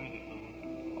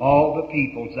one. All the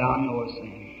peoples thou knowest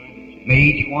them. May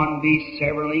each one be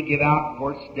severally give out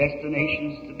for its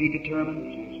destinations to be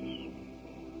determined.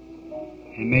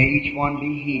 And may each one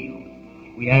be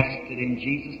healed. We ask it in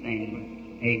Jesus'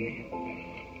 name. Amen.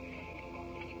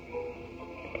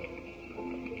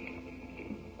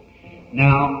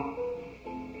 Now,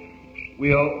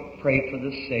 we'll pray for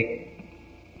the sick.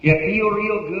 You feel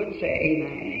real good, say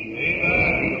amen.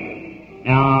 Amen.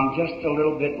 Now, I'm just a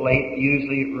little bit late,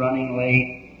 usually running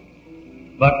late.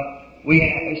 But we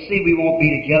won't be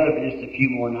together for just a few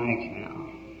more nights now.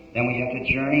 Then we have to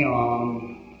journey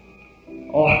on.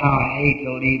 Oh, how I hate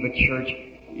to leave a church.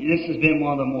 This has been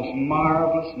one of the most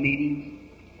marvelous meetings.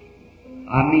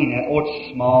 I mean that. Oh,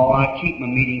 it's small. I keep my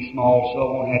meetings small so I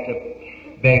won't have to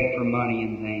beg for money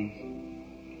and things.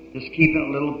 Just keeping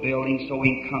a little building so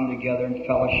we can come together and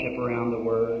fellowship around the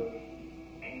Word.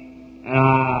 And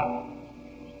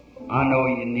I know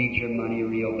you need your money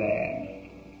real bad.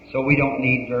 So we don't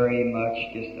need very much.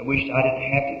 Just I wish I didn't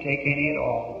have to take any at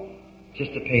all,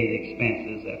 just to pay the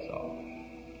expenses, that's all.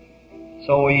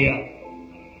 So we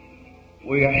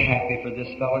are happy for this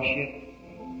fellowship.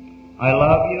 I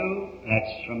love you.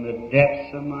 That's from the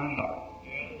depths of my heart.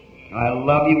 I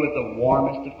love you with the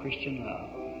warmest of Christian love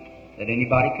that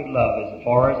anybody could love. As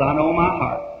far as I know my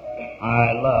heart,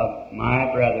 I love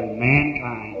my brethren,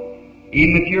 mankind.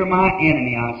 Even if you're my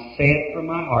enemy, I say it from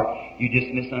my heart. You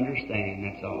just misunderstand,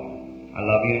 that's all. I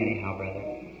love you anyhow, brother.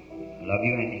 I love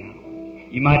you anyhow.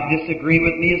 You might disagree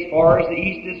with me as far as the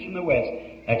East is from the West.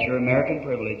 That's your American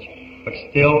privilege. But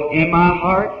still, in my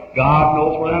heart, God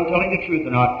knows whether I'm telling the truth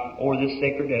or not, or this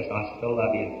sacred death, I still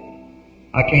love you.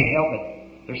 I can't help it.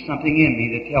 There's something in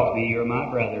me that tells me you're my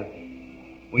brother.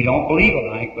 We don't believe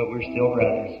alike, but we're still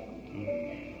brothers.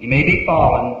 You may be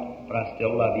fallen, but I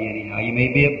still love you anyhow. You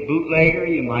may be a bootlegger,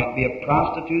 you might be a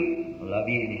prostitute, I love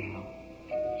you anyhow.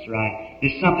 That's right.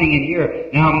 There's something in here.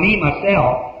 Now, me,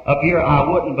 myself, up here I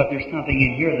wouldn't, but there's something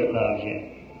in here that loves you.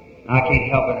 I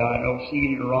can't help it. I don't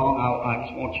see you're wrong. I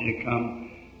just want you to come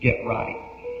get right.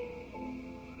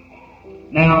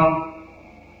 Now,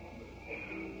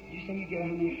 did you say you get how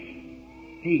many?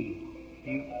 P.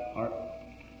 You are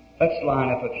Let's line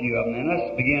up a few of them, and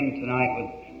let's begin tonight with,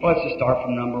 well, let's just start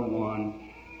from number 1.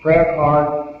 Prayer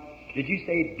card, did you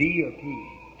say B or P?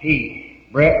 P.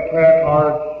 Prayer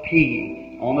card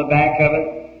P. On the back of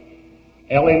it,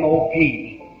 LMOP.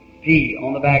 P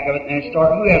on the back of it, and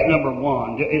start, who has number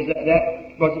 1? Is that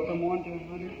was it from 1 to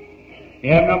 100?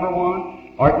 You have number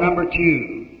 1? Or number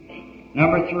 2?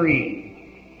 Number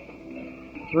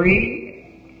 3? 3?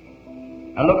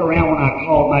 I look around when I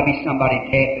call, might be somebody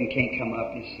deaf and can't come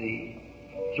up, you see.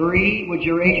 3, would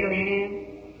you raise your hand?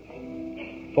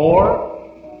 4?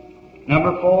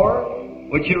 Number 4,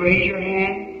 would you raise your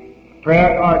hand?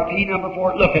 Prayer card P number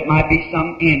 4. Look, it might be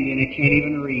some Indian that can't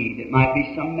even read. It might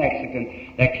be some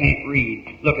Mexican that can't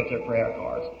read. Look at their prayer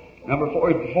cards. Number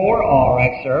 4, all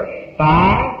right, sir.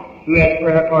 5, who has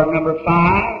prayer card number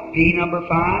 5? P number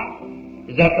 5.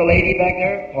 Is that the lady back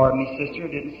there? Pardon me, sister,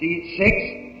 didn't see it.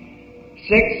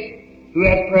 6, who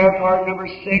has prayer card number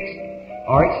 6?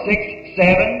 All right, 6,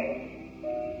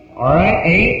 7. All right,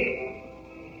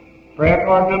 8. Prayer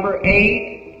card number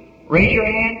 8. Raise your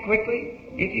hand quickly,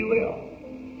 if you will,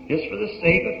 just for the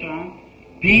sake of time.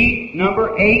 P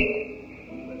number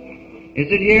 8.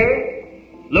 Is it here?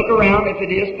 Look around. If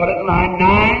it is, put it in line.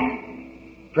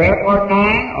 9. Prayer card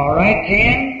 9. All right.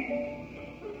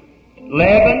 10.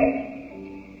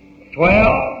 11.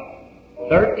 12.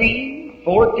 13.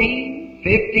 14.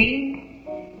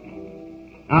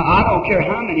 15. Now, I don't care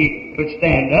how many could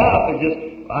stand up.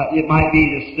 It might be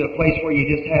just a place where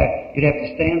you'd have to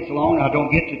stand so long. I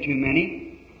don't get to too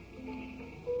many.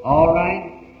 All right.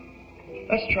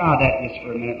 Let's try that just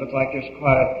for a minute. Looks like there's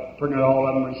quite a pretty near all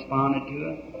of them responded to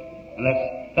it. And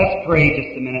let's pray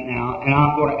just a minute now. And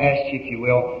I'm going to ask you, if you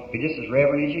will, be just as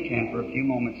reverent as you can for a few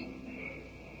moments.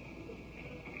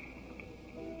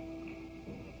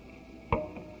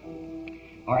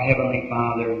 Our Heavenly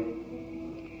Father,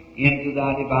 into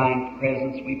Thy divine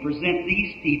presence we present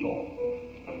these people.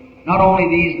 Not only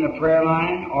these in the prayer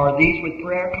line or these with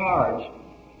prayer cards.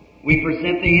 We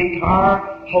present the entire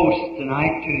host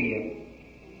tonight to you.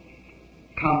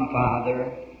 Come,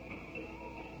 Father,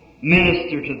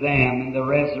 minister to them in the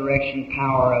resurrection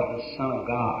power of the Son of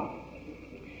God.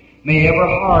 May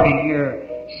every heart in here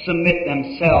submit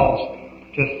themselves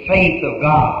to faith of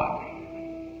God.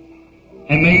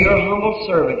 And may your humble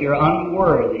servant, you're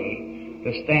unworthy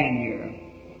to stand here.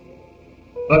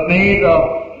 But may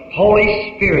the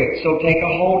Holy Spirit so take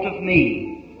a hold of me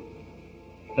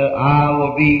that I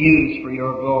will be used for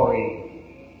your glory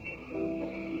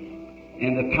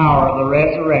in the power of the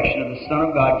resurrection of the Son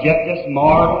of God. Just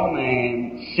mortal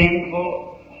man,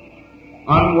 sinful,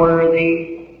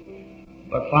 unworthy.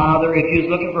 But Father, if you was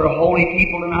looking for a holy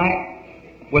people tonight,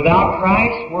 without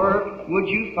Christ, where would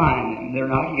you find them? They're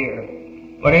not here.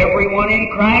 But everyone in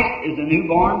Christ is a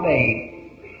newborn babe.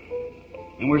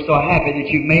 And we're so happy that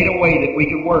you've made a way that we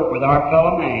can work with our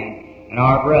fellow man and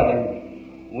our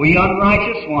brethren. We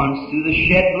unrighteous ones, through the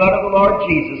shed blood of the Lord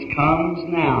Jesus, comes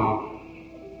now,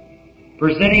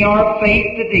 presenting our faith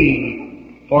to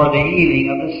Thee for the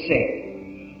healing of the sick.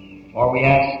 For we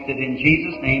ask that in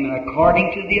Jesus' name, and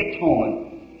according to the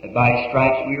atonement, that by His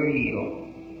stripes we are healed.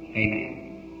 Amen.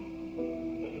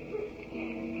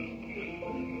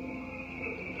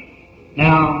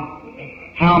 Now,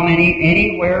 how many,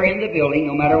 anywhere in the building,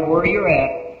 no matter where you're at,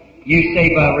 you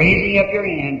say by raising up your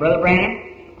hand, Brother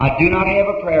Branham, I do not have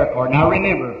a prayer card. Now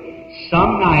remember,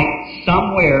 some night,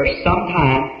 somewhere,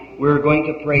 sometime, we're going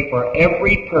to pray for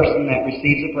every person that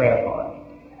receives a prayer card.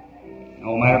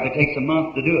 No matter if it takes a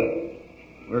month to do it,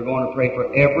 we're going to pray for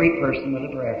every person with a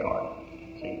prayer card.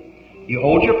 See, you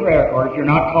hold your prayer card. If you're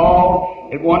not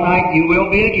called at one night, you will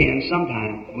be again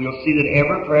sometime. We'll see that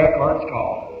every prayer card is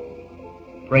called.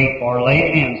 Pray for,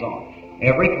 lay hands on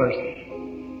every person.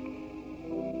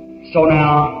 So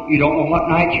now, you don't know what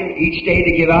night you're, each day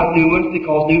to give out new ones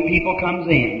because new people comes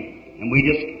in. And we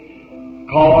just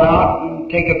call out and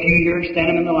take a few here and stand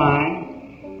them in the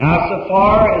line. Now, so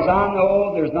far as I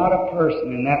know, there's not a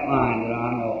person in that line that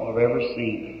I know I've ever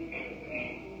seen.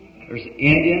 There's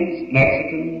Indians,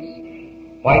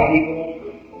 Mexicans, white people,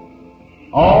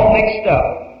 all mixed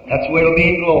up. That's the way it'll be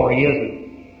in glory, isn't it?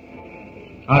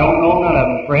 I don't know none of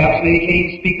them. Perhaps they can't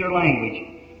even speak their language.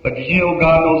 But did you know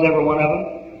God knows every one of them?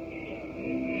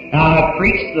 Now, I've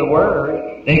preached the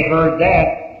Word. They've heard that.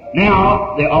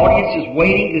 Now, the audience is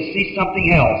waiting to see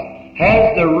something else.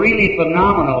 Has the really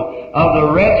phenomenal of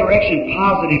the resurrection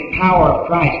positive power of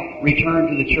Christ returned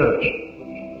to the church?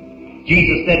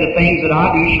 Jesus said, the things that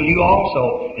I do shall you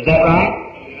also. Is that right?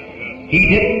 He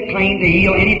didn't claim to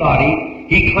heal anybody.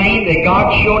 He claimed that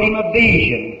God showed him a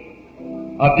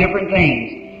vision of different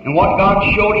things. And what God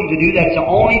showed him to do, that's the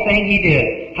only thing he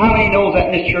did. How many knows that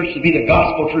in this church to be the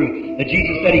gospel truth? That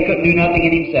Jesus said he couldn't do nothing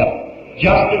in himself.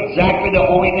 Just exactly the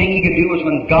only thing he could do was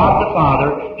when God the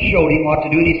Father showed him what to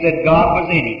do, and he said God was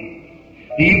in him.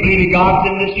 Do you believe that God's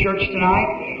in this church tonight?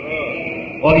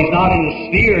 Well, he's not in the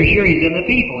spheres here, he's in the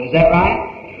people. Is that right?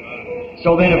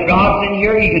 So then if God's in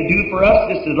here, he can do for us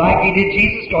just as like he did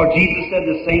Jesus, because Jesus said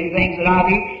the same things that I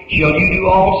do, shall you do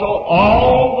also,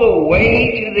 all the way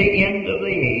to the end of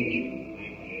the age.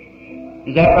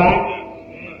 Is that right?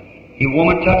 A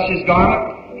woman touched his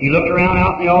garment. He looked around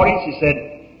out in the audience. He said,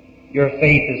 your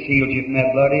faith has healed you from that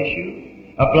blood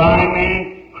issue. A blind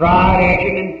man cried after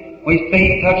him, and when his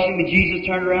faith touched him, and Jesus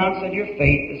turned around and said, your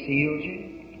faith has healed you.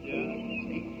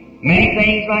 Many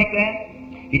things like that.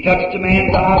 He touched a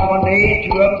man's eyes one day, and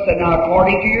two of them said, now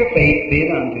according to your faith be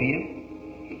it unto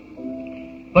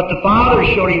you. But the Father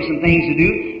showed him some things to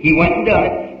do. He went and done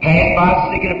it. Passed by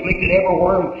sick and afflicted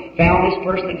everywhere, and found this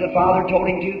person that the Father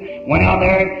told him to. Went out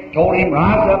there and told him,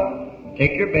 rise up,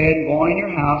 take your bed, and go on in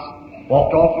your house.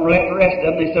 Walked off and left the rest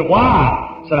of them. They said,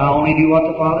 why? Said, I only do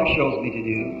what the Father shows me to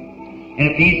do. And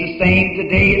if he's the same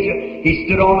today as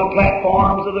he stood on the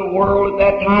platforms of the world at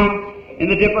that time, in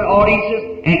the different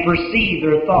audiences, and perceived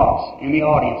their thoughts in the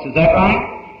audience. Is that right?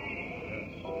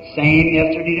 Same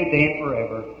yesterday, today, and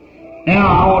forever. Now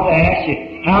I want to ask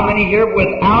you, how many here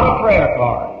without a prayer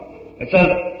card? It says,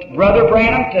 Brother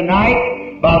Branham,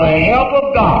 tonight, by the help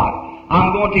of God,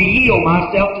 I'm going to yield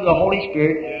myself to the Holy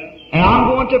Spirit, and I'm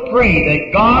going to pray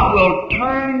that God will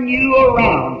turn you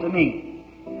around to me,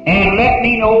 and let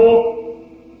me know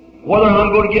whether I'm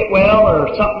going to get well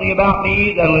or something about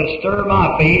me that will stir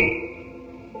my faith.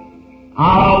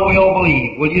 I will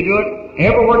believe. Will you do it?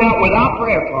 Everywhere now, without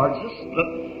prayer cards.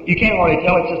 Look, you can't hardly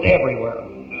tell, it's just everywhere.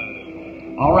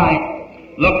 All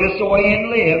right. Look this way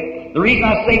and live. The reason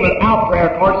I say without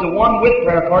prayer cards, the one with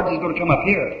prayer cards is going to come up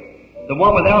here. The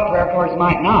one without prayer cards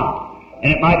might not.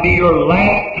 And it might be your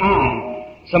last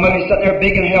time. Some of you sitting there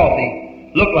big and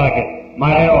healthy. Look like it.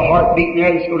 Might have a heart beating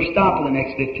there that's going to stop for the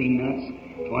next 15 minutes,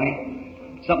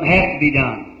 20. Something has to be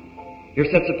done. Here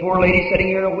sits a poor lady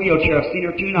sitting here in a wheelchair. I've seen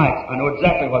her 2 nights. I know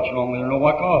exactly what's wrong with her. I know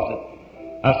what caused it.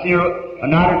 I seen her a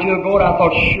night or two ago, and I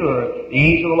thought, sure, the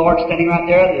angel of the Lord standing right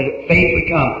there, that faith would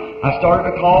come. I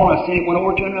started to call, and I seen it went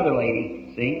over to another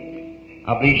lady. See?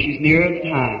 I believe she's near the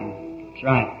time. That's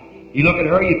right. You look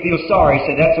at her, you feel sorry. You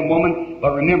say, that's a woman.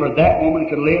 But remember, that woman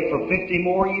could live for 50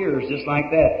 more years just like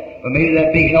that. But maybe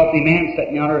that big, healthy man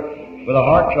sitting yonder with a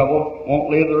heart trouble won't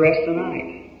live the rest of the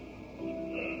night.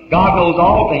 God knows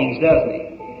all things, doesn't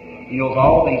He? He knows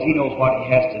all things. He knows what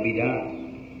has to be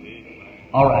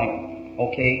done. All right.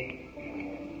 Okay.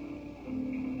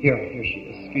 Here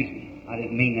she is. Excuse me. I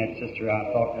didn't mean that, sister.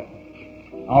 I thought that.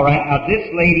 All right. Now, this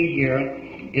lady here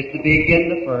is to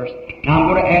begin the first. Now, I'm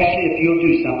going to ask you if you'll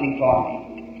do something for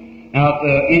me. Now, if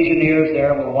the engineers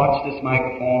there will watch this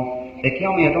microphone, they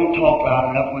tell me I don't talk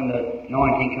loud enough when the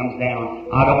anointing comes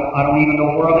down. I don't even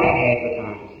know where I'm at half the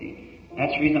time. See,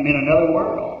 that's the reason I'm in another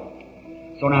world.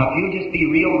 So now, if you just be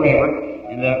real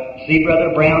reverent, and see Brother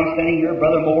Brown standing here,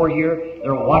 Brother Moore here,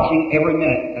 they're watching every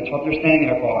minute. That's what they're standing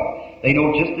there for. They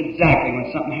know just exactly when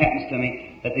something happens to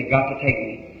me that they've got to take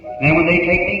me. And then when they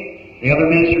take me, the other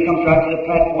minister comes right to the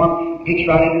platform, peeks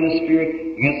right into the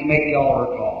Spirit, begins to make the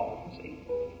altar call. See?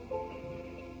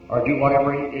 Or do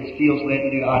whatever it feels led to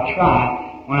do. I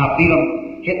try. When I feel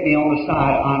them hit me on the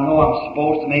side, I know I'm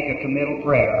supposed to make a committal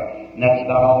prayer. And that's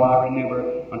about all I remember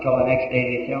until the next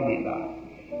day they tell me about it.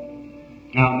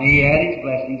 Now may He add His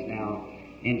blessings now,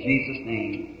 in Jesus'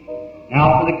 name.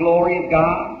 Now for the glory of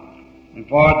God, and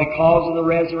for the cause of the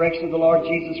resurrection of the Lord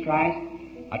Jesus Christ,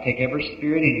 I take every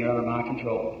spirit in here under my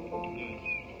control.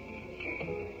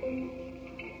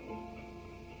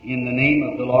 In the name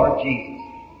of the Lord Jesus.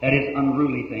 That is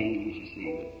unruly thing, you should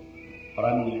see.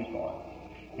 But I mean that for.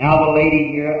 Now the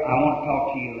lady here, I want to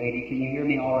talk to you, lady. Can you hear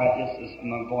me all right, just as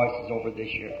my voice is over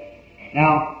this year?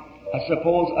 Now, I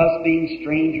suppose us being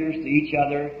strangers to each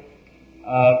other,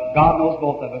 God knows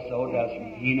both of us, so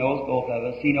doesn't He? He knows both of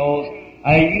us. He knows,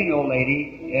 you know,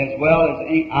 lady, as well as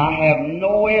any, I have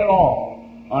no way at all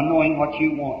on knowing what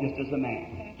you want just as a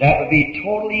man. That would be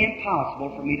totally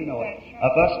impossible for me to know it.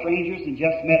 Of us strangers and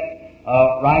just met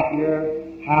right here,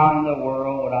 how in the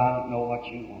world would I know what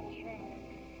you want?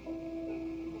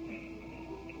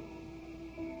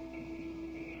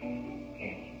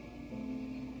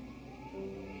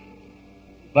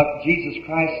 But Jesus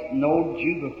Christ knowed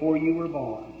you before you were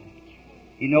born.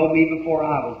 He knowed me before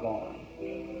I was born.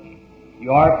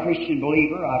 You are a Christian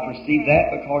believer. I perceive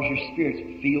that because your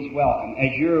spirit feels welcome.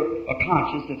 As you're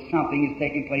conscious that something is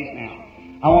taking place now.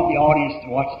 I want the audience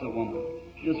to watch the woman.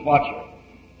 Just watch her.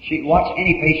 Watch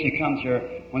any patient that comes here,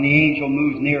 when the angel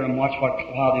moves near them, watch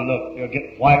how they look. They'll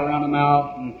get white around the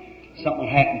mouth and something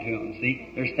will happen to them. See?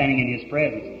 They're standing in His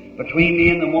presence. Between me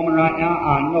and the woman right now,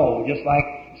 I know, just like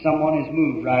someone has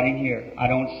moved right in here. I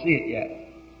don't see it yet.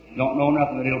 Don't know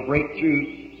nothing, but it'll break through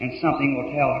and something will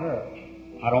tell her.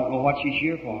 I don't know what she's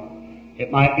here for.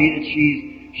 It might be that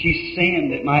she's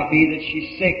sinned. It might be that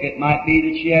she's sick. It might be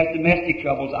that she has domestic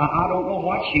troubles. I don't know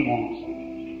what she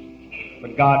wants.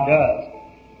 But God does.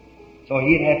 So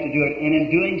He'd have to do it. And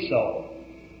in doing so,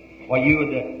 well, you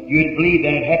would believe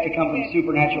that it'd have to come from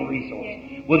supernatural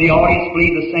resource. Will the audience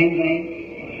believe the same thing?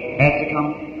 It has to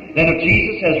come. Then if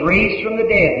Jesus has raised from the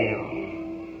dead now,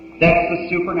 that's the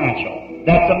supernatural.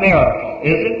 That's a miracle,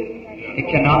 is it? It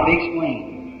cannot be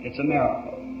explained. It's a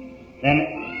miracle. Then,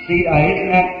 see, isn't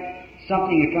that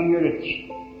something you come here to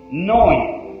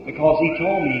knowing? Because He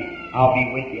told me, I'll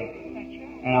be with you.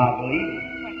 And I believe Him.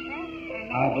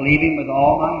 I believe Him with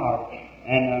all my heart.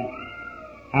 And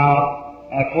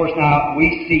of course, now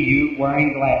we see you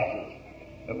wearing glasses.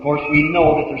 Of course, we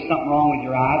know that there's something wrong with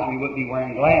your eyes, or you wouldn't be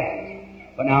wearing glasses.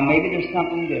 But now maybe there's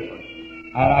something different.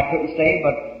 And I couldn't say,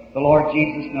 but the Lord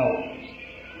Jesus knows.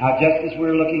 Now, just as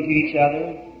we're looking to each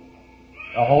other,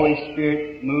 the Holy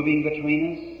Spirit moving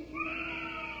between us,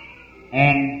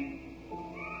 and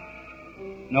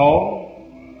no,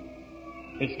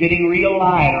 it's getting real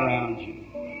light around you.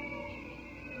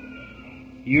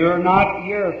 You're not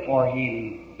here for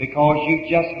healing because you've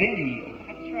just been healed.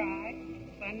 That's right.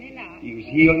 Sunday night. You was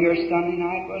healed here Sunday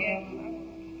night, was Yes,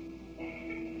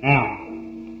 it? Now,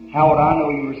 how would I know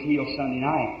you was healed Sunday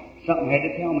night? Something had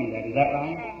to tell me that. Is that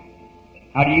right?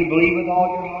 How do you believe with all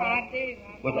your heart? I do.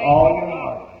 With all your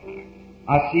heart.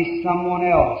 I see someone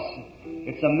else.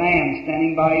 It's a man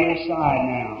standing by your side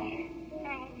now.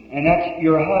 And that's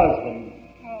your husband.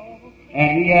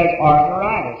 And he has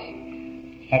arthritis.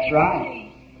 That's right.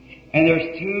 And there's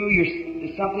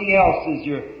something else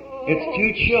it's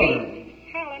two children.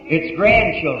 It's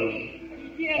grandchildren.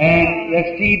 And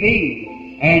that's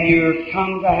TB. And you're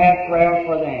come to have prayer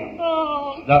for them.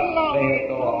 Thus saith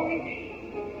the Lord.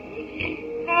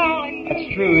 That's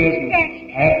true, isn't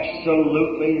it?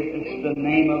 Absolutely. It's the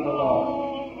name of the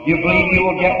Lord. You believe you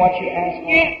will get what you ask for?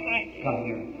 Yes, I do. Come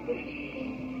here.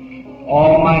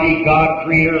 Almighty God,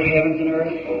 creator of heavens and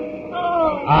earth,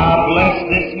 I bless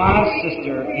this my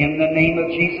sister in the name of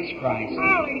Jesus Christ,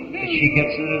 that she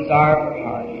gets the desire of her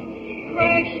heart.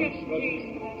 Precious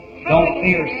Jesus. Don't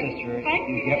fear, sister.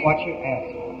 You get what you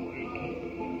ask for.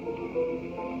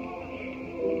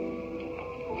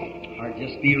 Or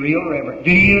just be real reverent.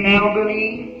 Do you now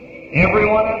believe? Every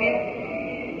one of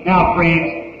you? Now,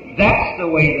 friends, that's the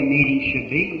way the meeting should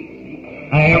be.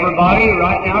 Now, everybody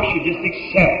right now should just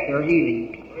accept their healing.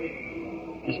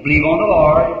 Just believe on the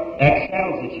Lord. That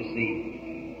settles it, you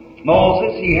see.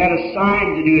 Moses, he had a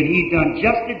sign to do, and he'd done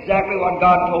just exactly what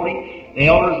God told him. The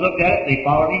elders looked at it, they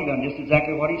followed him, done just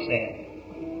exactly what he said.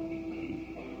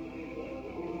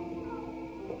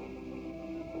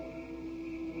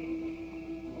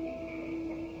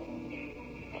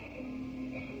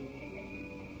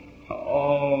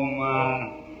 Oh,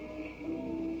 my.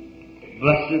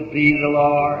 Blessed be the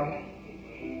Lord.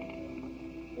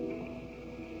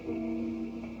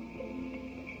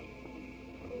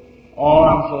 Oh,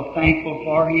 I'm so thankful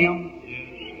for Him.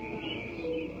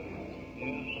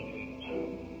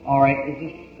 All right,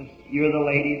 you're the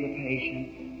lady, the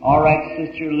patient. All right,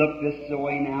 sister, look this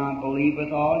way now and believe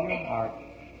with all your heart.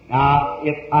 Now,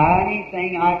 if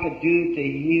anything I could do to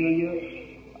heal you,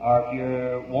 or if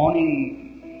you're wanting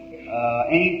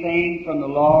anything from the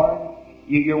Lord,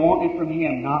 you're wanting it from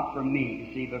Him, not from me,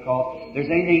 you see, because if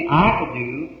there's anything I could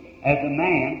do as a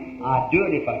man, I'd do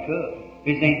it if I could. If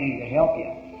there's anything to help you.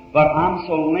 But I'm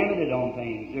so limited on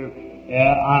things.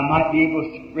 I might be able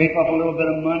to scrape up a little bit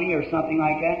of money or something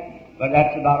like that, but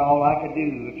that's about all I could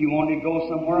do. If you wanted to go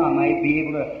somewhere, I might be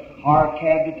able to hire a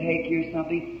cab to take you or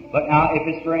something. But now, if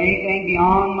it's for anything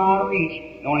beyond my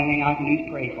reach, the only thing I can do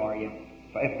is pray for you,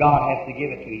 if God has to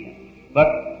give it to you. But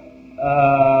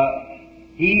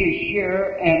He is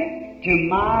sure, and to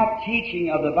my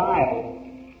teaching of the Bible,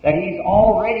 that He's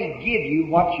already give you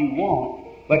what you want,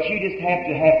 but you just have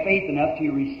to have faith enough to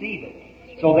receive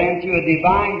it. So then to a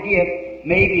divine gift,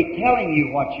 maybe telling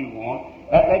you what you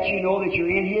want, that lets you know that you're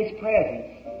in His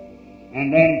presence. And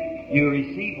then you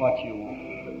receive what you want.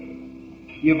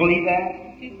 You believe that?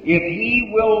 If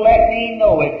He will let me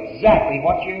know exactly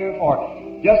what you're here for,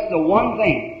 just the one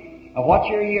thing of what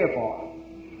you're here for,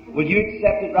 will you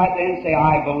accept it right then and say,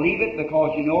 I believe it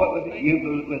because you know it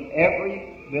with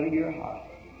every bit of your heart?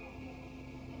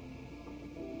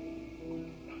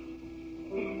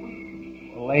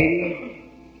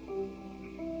 Lady,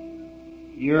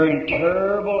 You're in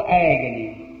terrible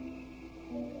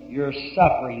agony. You're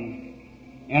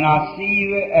suffering. And I see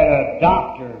you at a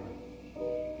doctor,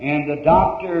 and the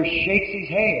doctor shakes his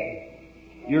head.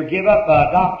 You're give up by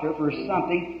a doctor for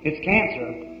something. It's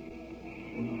cancer.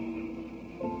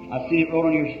 I see it wrote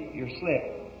on your slip.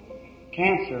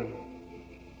 Cancer.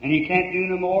 And he can't do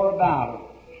no more about it.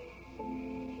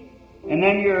 And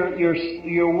then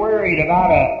you're worried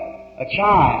about a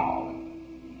child.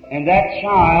 And that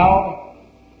child,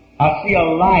 I see a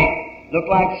light, looked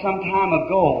like some time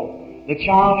ago. The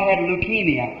child had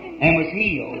leukemia and was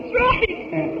healed. That's right.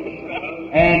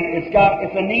 And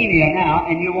it's anemia now,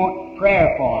 and you want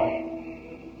prayer for it.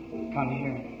 Come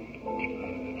here.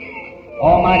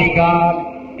 Almighty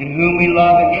God, in whom we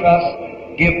love and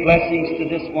trust, give blessings to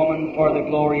this woman for the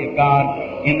glory of God.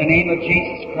 In the name of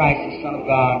Jesus Christ, the Son of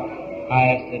God,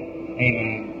 I ask it.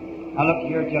 Amen. Now look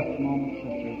here just a moment,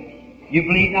 sister. You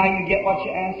believe now you get what you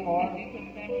asked for? Remember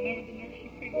the nurse she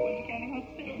prayed for in the county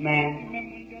hospital? Ma'am.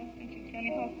 Remember when God sent you to the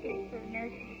county hospital for a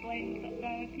nurse who was laying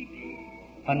down at TB?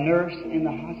 A nurse in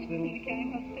the hospital? In the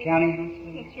county hospital? County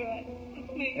hospital? That's right.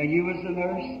 That's me. And you was the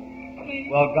nurse? That's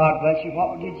me. Well, God bless you.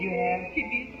 What did you have?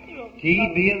 TB is the throat.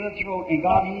 TB of the throat. And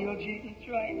God healed you? That's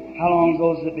right. How long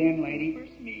ago has it been, lady?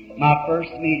 First meeting. My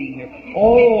first meeting here. 2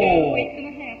 Oh! weeks and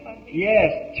a half, I think.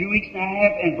 Yes, 2 weeks and a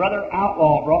half, and Brother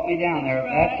Outlaw brought me down there.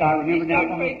 Right. That's, I remember You now.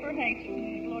 started praying for a handkerchief,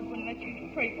 and the Lord wouldn't let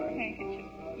you pray for a handkerchief.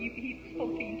 He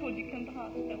spoke to you and told you to come to the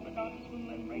hospital. The doctors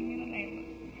wouldn't let him bring you in an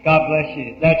ambulance. God bless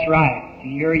you. That's right.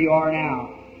 And here you are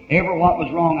now. Ever what was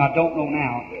wrong, I don't know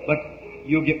now, but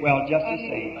you'll get well just the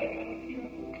same.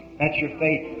 That's your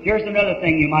faith. Here's another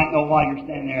thing you might know while you're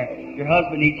standing there. Your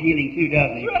husband needs healing too,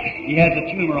 doesn't he? Right. He has a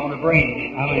tumor on the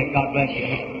brain. I believe. God bless you.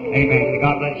 Amen.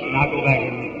 God bless you. Now go back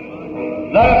to me.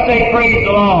 Let us say praise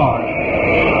the Lord.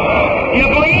 You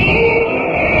believe?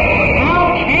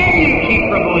 How can you keep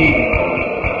from believing?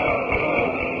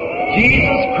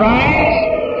 Jesus Christ,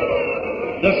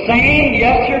 the same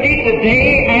yesterday,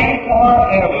 today, and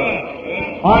forever.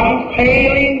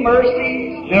 Unfailing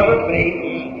mercies never fade.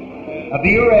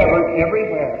 Be reverent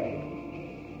everywhere.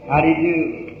 How do you do?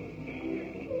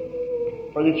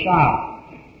 For the child.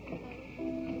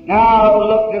 Now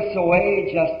look this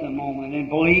away just a moment and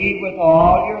believe with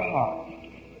all your heart.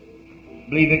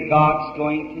 Believe that God's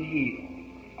going to heal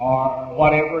or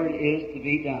whatever it is to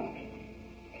be done.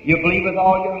 You believe with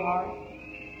all your heart?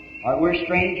 Or we're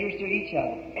strangers to each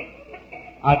other.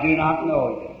 I do not know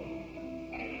you.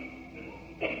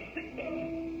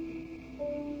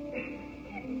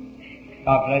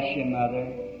 God bless you, Mother.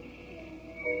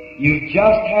 You've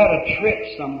just had a trip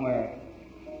somewhere.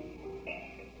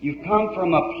 You've come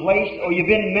from a place, or you've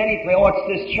been many places. Oh, it's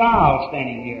this child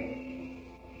standing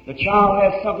here. The child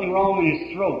has something wrong in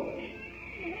his throat.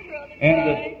 And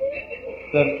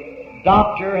the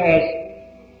doctor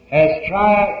has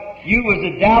tried. You was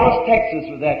in Dallas,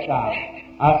 Texas with that child.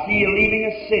 I see you leaving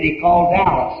a city called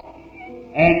Dallas.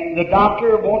 And the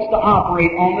doctor wants to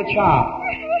operate on the child.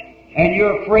 And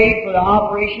you're afraid for the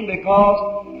operation because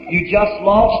you just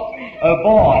lost a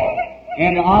boy.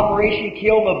 And the operation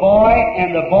killed the boy,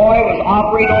 and the boy was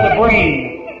operated on the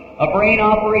brain. A brain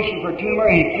operation for tumor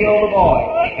and killed the boy.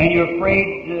 And you're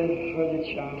afraid for the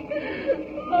child.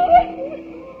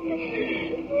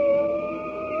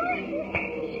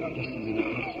 Just a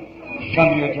minute.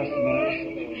 Come here just a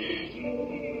minute.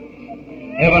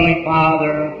 Heavenly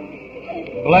Father,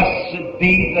 blessed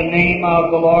be the name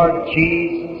of the Lord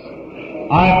Jesus.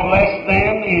 I bless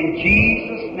them in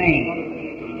Jesus'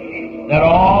 name, that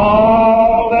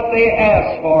all that they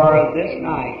ask for this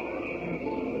night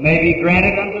may be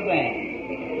granted unto them.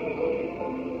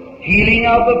 Healing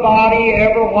of the body,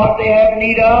 ever what they have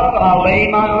need of, I lay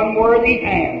my unworthy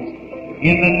hands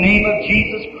in the name of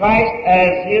Jesus Christ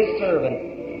as His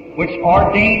servant, which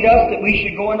ordained us that we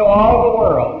should go into all the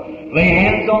world, lay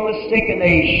hands on the sick, and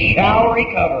they shall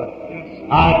recover.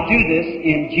 I do this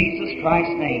in Jesus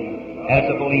Christ's name. As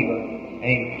a believer.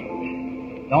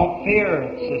 Amen. Don't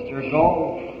fear, sister.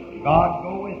 Go. God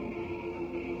go with you.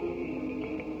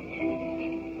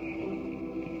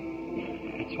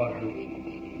 That's what hurts.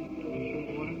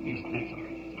 That's all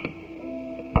right.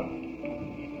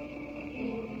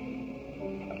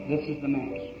 This is the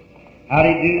man. How do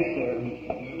you do, sir?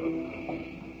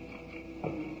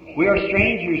 We are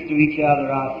strangers to each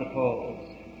other, I suppose.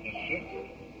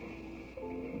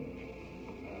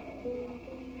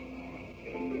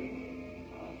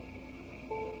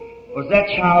 Was that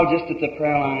child just at the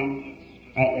prayer line?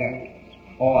 Right there?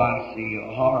 Oh, I see you.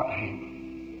 All right.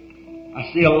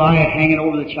 I see a light hanging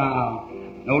over the child.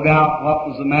 No doubt what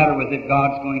was the matter with it,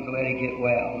 God's going to let it get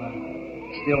well.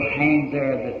 It still hangs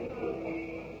there.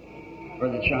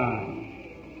 Brother Chime.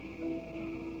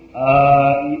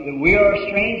 We are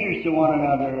strangers to one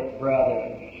another,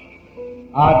 brother.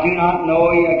 I do not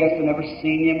know you. I guess I've never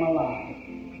seen you in my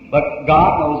life. But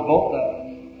God knows both of us.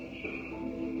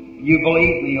 You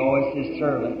believe me, oh, as His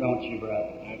servant, don't you,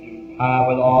 brother? I do.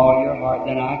 With all your heart,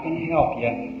 then I can help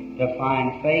you to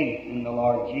find faith in the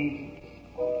Lord Jesus.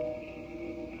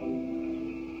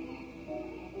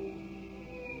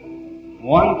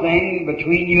 One thing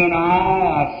between you and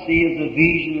I see as the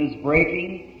vision is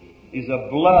breaking, is a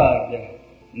blood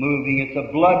moving. It's a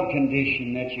blood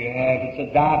condition that you have. It's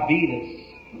a diabetes.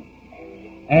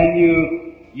 And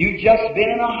you just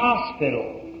been in a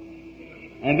hospital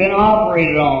and been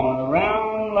operated on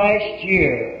around last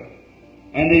year.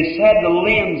 And they said the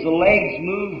limbs, the legs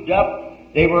moved up.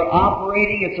 They were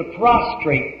operating. It's a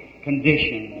prostrate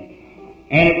condition.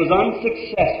 And it was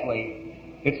unsuccessfully.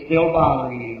 It's still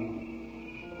bothering you.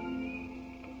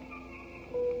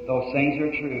 Those things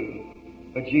are true.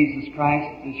 But Jesus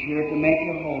Christ is here to make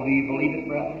you whole. Do you believe it,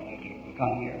 brother?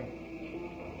 Come here.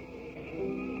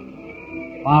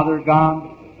 Father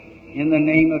God, in the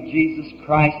name of Jesus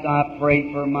Christ, I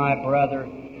pray for my brother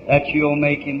that you'll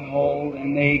make him whole,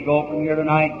 and may he go from here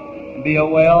tonight and be a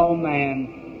well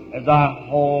man as I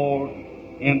hold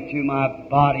him to my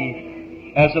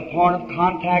body as a point of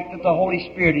contact that the Holy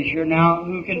Spirit is here now,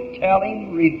 who can tell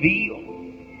him, reveal.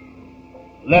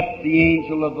 Let the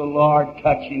angel of the Lord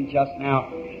touch him just now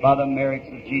by the merits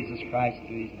of Jesus Christ to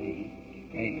his name.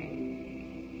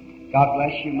 Amen. God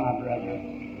bless you, my brother.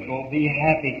 Go be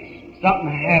happy. Something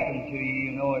happened to you,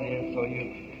 you know it is, so you...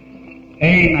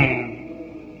 Amen.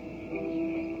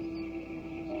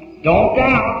 Don't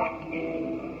doubt.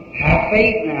 Have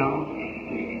faith now.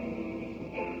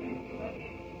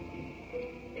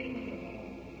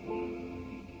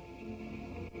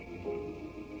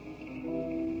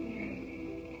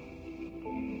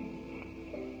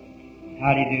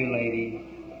 How do you do, lady?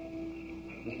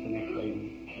 Just the next lady.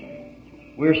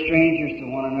 We're strangers to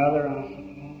one another, I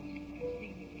suppose.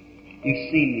 You've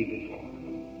seen me before.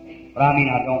 But I mean,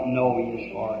 I don't know you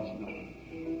as far as knowing.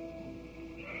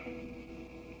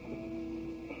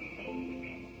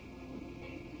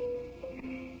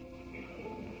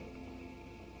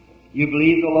 You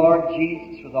believe the Lord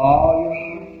Jesus with all your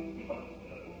heart?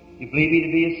 You believe me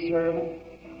to be His servant?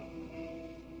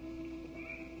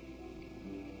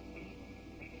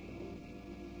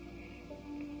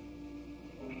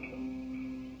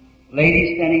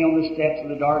 Lady standing on the steps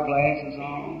with the dark glasses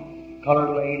on,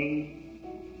 colored lady.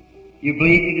 You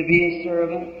believe me to be His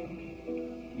servant?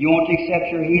 You want to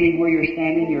accept your healing where you're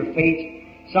standing, your faith,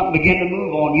 something begin to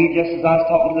move on you just as I was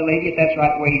talking to the lady. If that's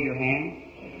right, wave your hand.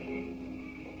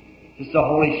 It's the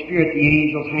Holy Spirit, the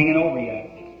angels hanging over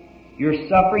you. You're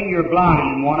suffering, you're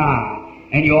blind in one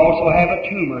eye, and you also have a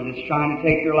tumor that's trying to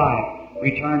take your life.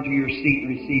 Return to your seat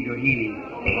and receive your healing.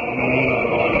 In the name of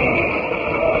the Lord Jesus.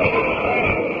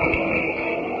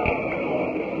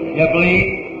 You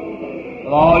believe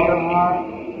with all your heart?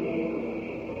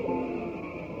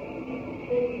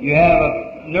 You have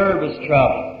a nervous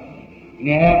trouble. And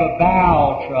you have a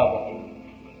bowel trouble.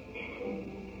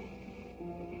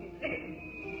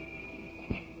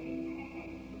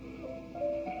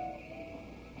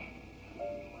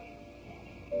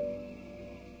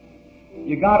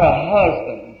 You got a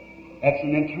husband that's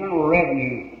an Internal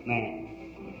Revenue man.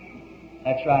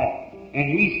 That's right. And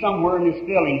he's somewhere in this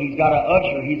building. He's got an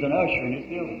usher. He's an usher in this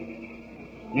building.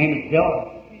 His name is Dilla.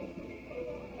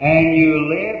 And you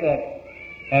live at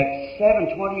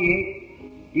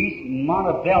 728 East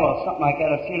Montebello, something like that.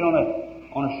 I see it on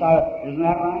a side. Isn't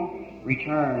that right?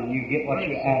 Return. You get what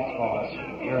you ask for.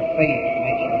 Your faith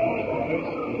makes you whole.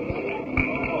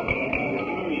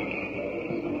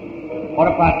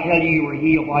 What if I tell you were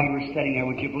healed while you were sitting there?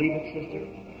 Would you believe it, sister?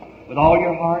 With all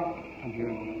your heart? Come here.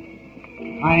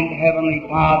 Kind Heavenly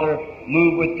Father,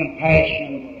 move with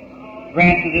compassion.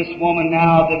 Grant to this woman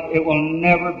now that it will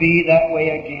never be that way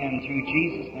again. Through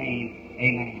Jesus' name,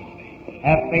 amen.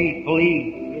 Have faith,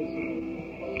 believe.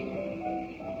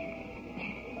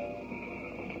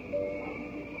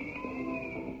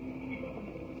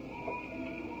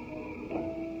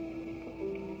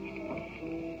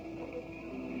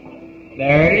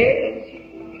 There it is.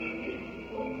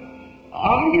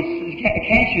 Oh,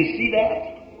 can't you see that?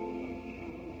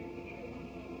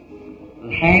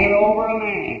 Hanging over a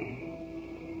man.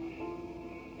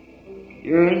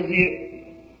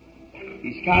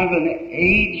 He's kind of an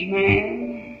aged man.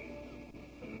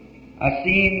 I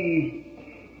see him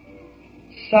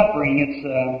suffering.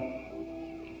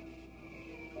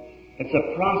 It's a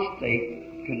prostate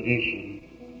condition.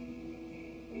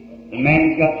 The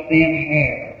man's got thin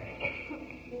hair.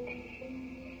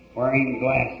 wearing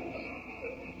glasses.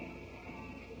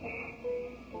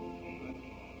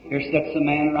 Here sits a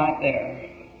man right there.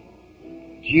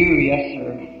 Jew, yes,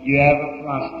 sir. You have a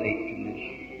prostate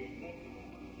condition.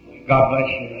 God bless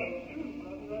you.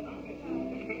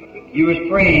 You was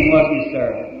praying, wasn't you,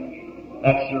 sir?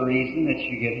 That's the reason that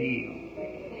you get healed.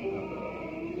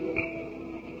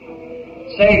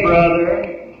 Say, brother,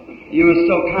 you was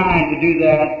so kind to do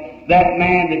that. That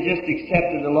man that just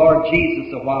accepted the Lord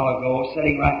Jesus a while ago,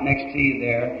 sitting right next to you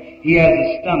there, he has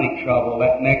a stomach trouble,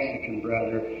 that Mexican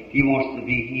brother. He wants to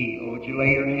be healed. Would you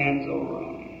lay your hands over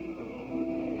on him?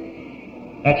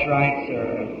 That's right,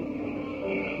 sir.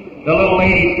 The little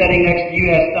lady sitting next to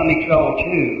you has stomach trouble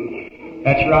too.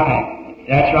 That's right.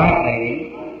 That's right,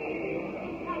 lady.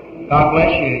 God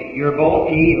bless you. You're both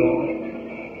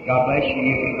healed. God bless you.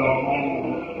 You can go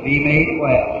home. Be made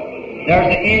well.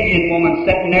 There's an Indian woman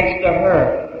sitting next to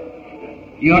her.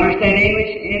 You understand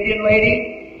English, Indian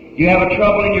lady? You have a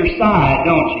trouble in your side,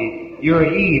 don't you? You're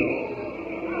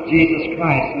healed. Jesus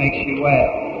Christ makes you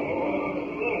well.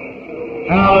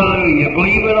 Hallelujah.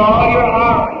 Believe with all your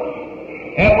heart.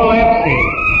 Epilepsy.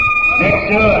 Next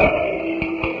to it.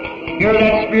 Here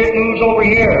that spirit moves over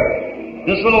here.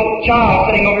 This little child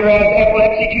sitting over here has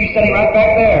epilepsy too, sitting right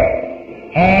back there.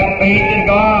 Have faith in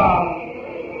God.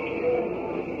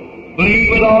 Believe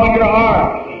with all your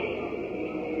heart.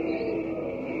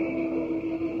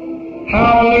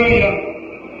 Hallelujah.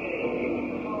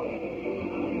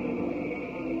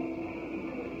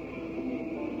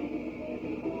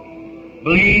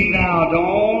 Believe now,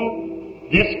 don't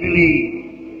disbelieve.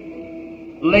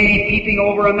 Lady peeping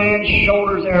over a man's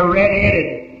shoulders there,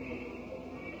 red-headed.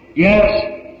 Yes,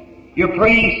 you're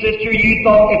praying, sister. You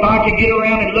thought if I could get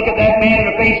around and look at that man in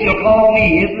the face, he'll call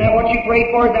me. Isn't that what you prayed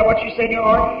for? Is that what you said in your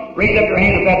heart? Raise up your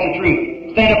hand if that's the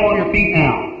truth. Stand up on your feet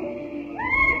now.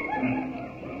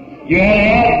 You had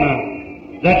asthma.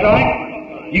 Is that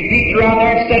right? You peeked around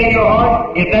there and said in your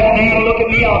heart, if that man will look at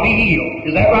me, I'll be healed.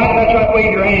 Is that right? That's right.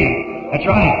 Wave your hand. That's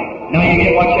right. Now you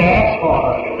get what you asked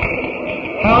for.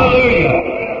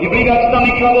 Hallelujah. You believe that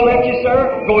stomach trouble left you,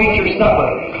 sir? Go eat your supper.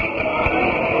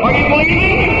 Are you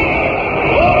believing?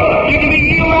 You can be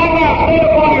healed right now. Stand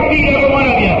up on your feet, every one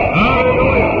of you.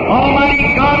 Hallelujah.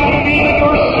 Almighty God, in the name of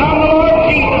your